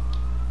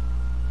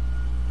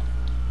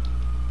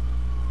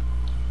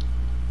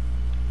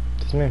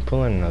 This man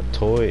pulling a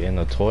toy in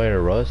a Toy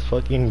R Us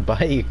fucking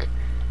bike.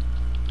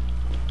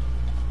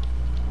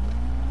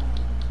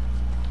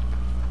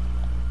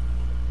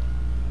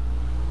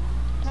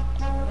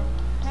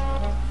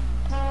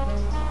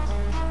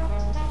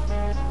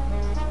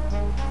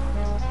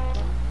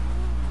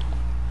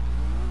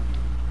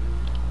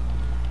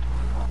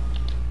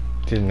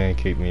 This man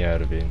kicked me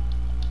out of it.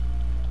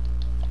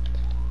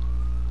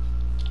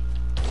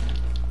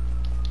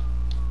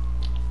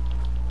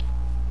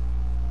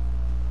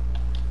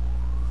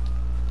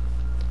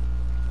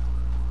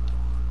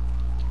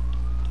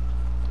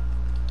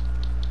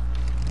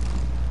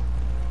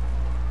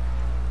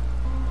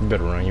 You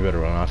better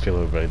run. I feel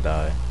everybody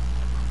die.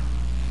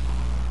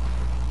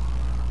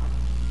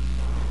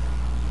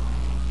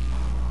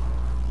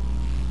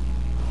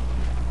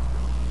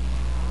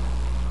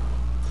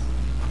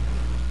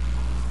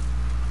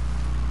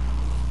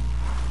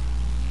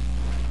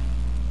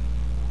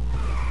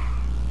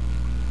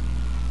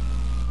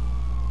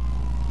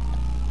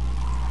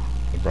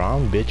 Bro,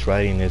 I'm bitch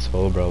riding this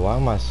hole, bro. Why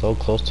am I so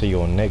close to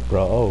your neck,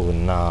 bro? Oh,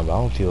 nah, bro. I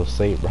don't feel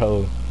safe,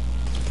 bro.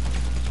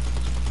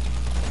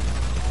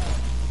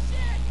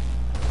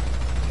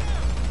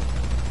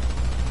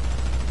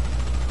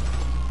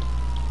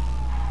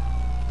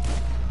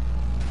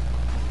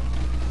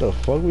 The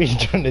fuck were you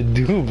trying to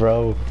do,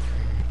 bro?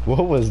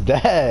 What was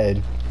that?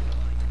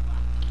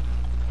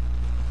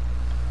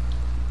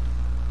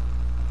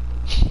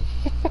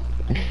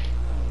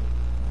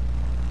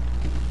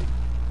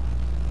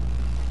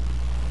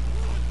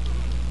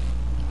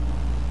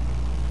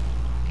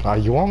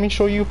 You want me to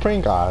show you a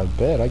prank? I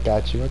bet. I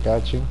got you. I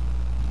got you.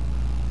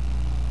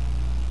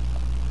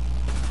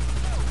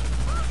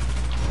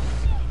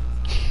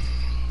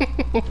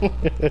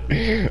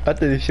 I thought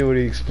this shit would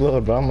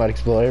explode, but I might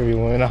explode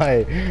everyone.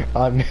 I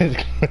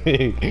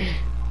misclicked.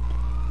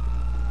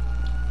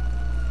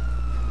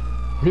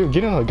 Yo,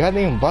 get on a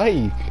goddamn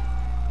bike.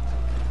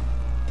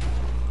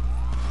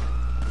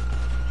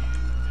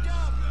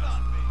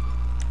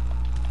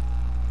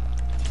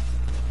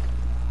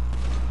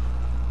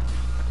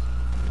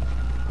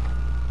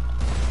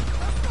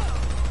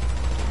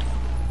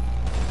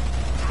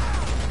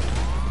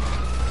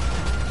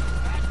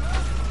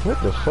 What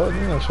the fuck?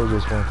 You not sure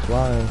just went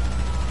flying.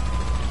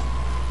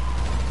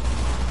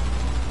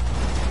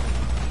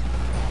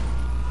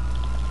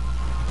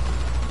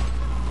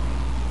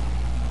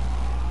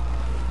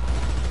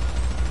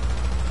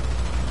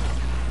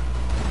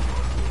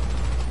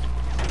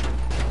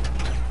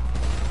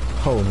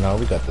 Oh no,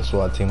 we got the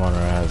SWAT team on our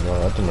ass, bro.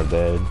 I think we're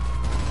dead.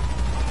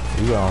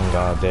 We on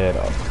God dead.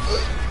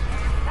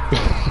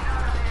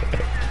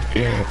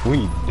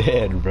 We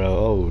dead, bro.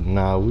 Oh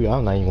nah,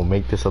 I'm not even gonna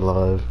make this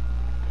alive.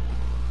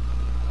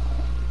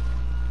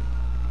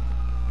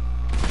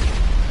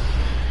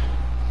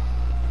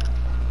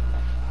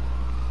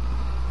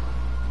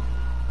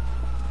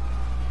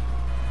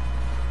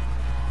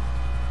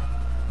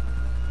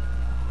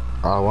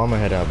 Oh, well, I'm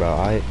gonna head out,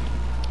 bro.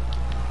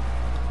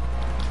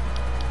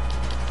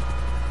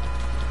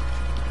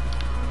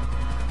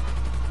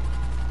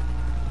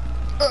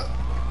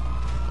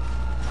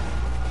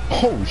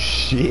 Oh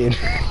shit.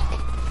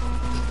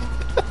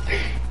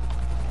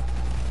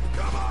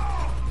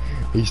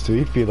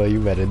 You feel like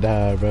you better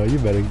die, bro. You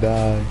better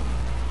die.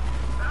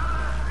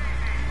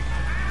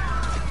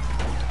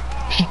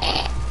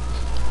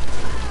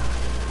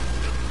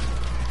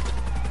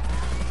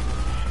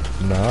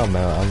 Nah, I'm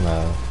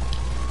out.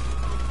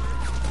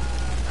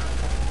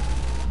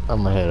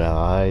 I'm gonna head out,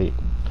 alright?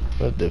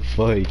 What the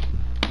fuck?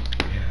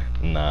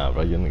 Nah,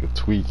 bro, your nigga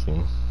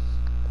tweaking.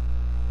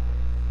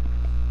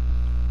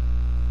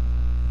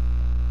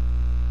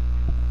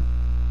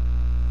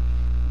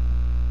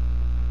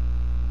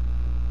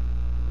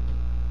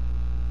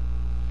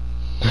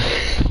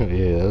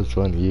 Yeah, that's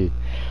funny, yeah.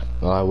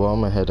 Alright, well,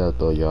 I'm gonna head out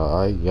though, y'all,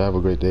 alright? You have a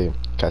great day.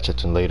 Catch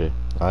you later,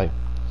 alright?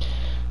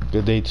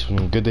 Good day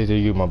to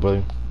you, my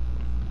brother.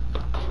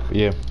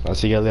 Yeah, I'll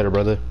see y'all later,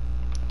 brother.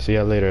 See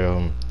y'all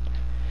later,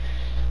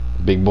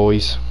 big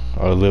boys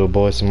or little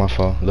boys, my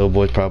fault. Little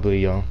boys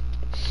probably, y'all.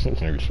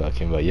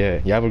 Fucking, but yeah,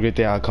 you have a great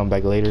day. I'll come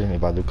back later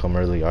if I do come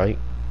early. All right.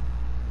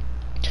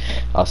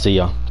 I'll see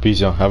y'all.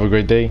 Peace, y'all. Have a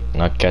great day,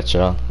 and I'll catch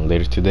y'all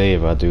later today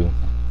if I do.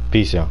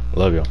 Peace, y'all.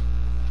 Love y'all.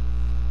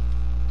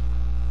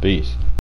 Peace.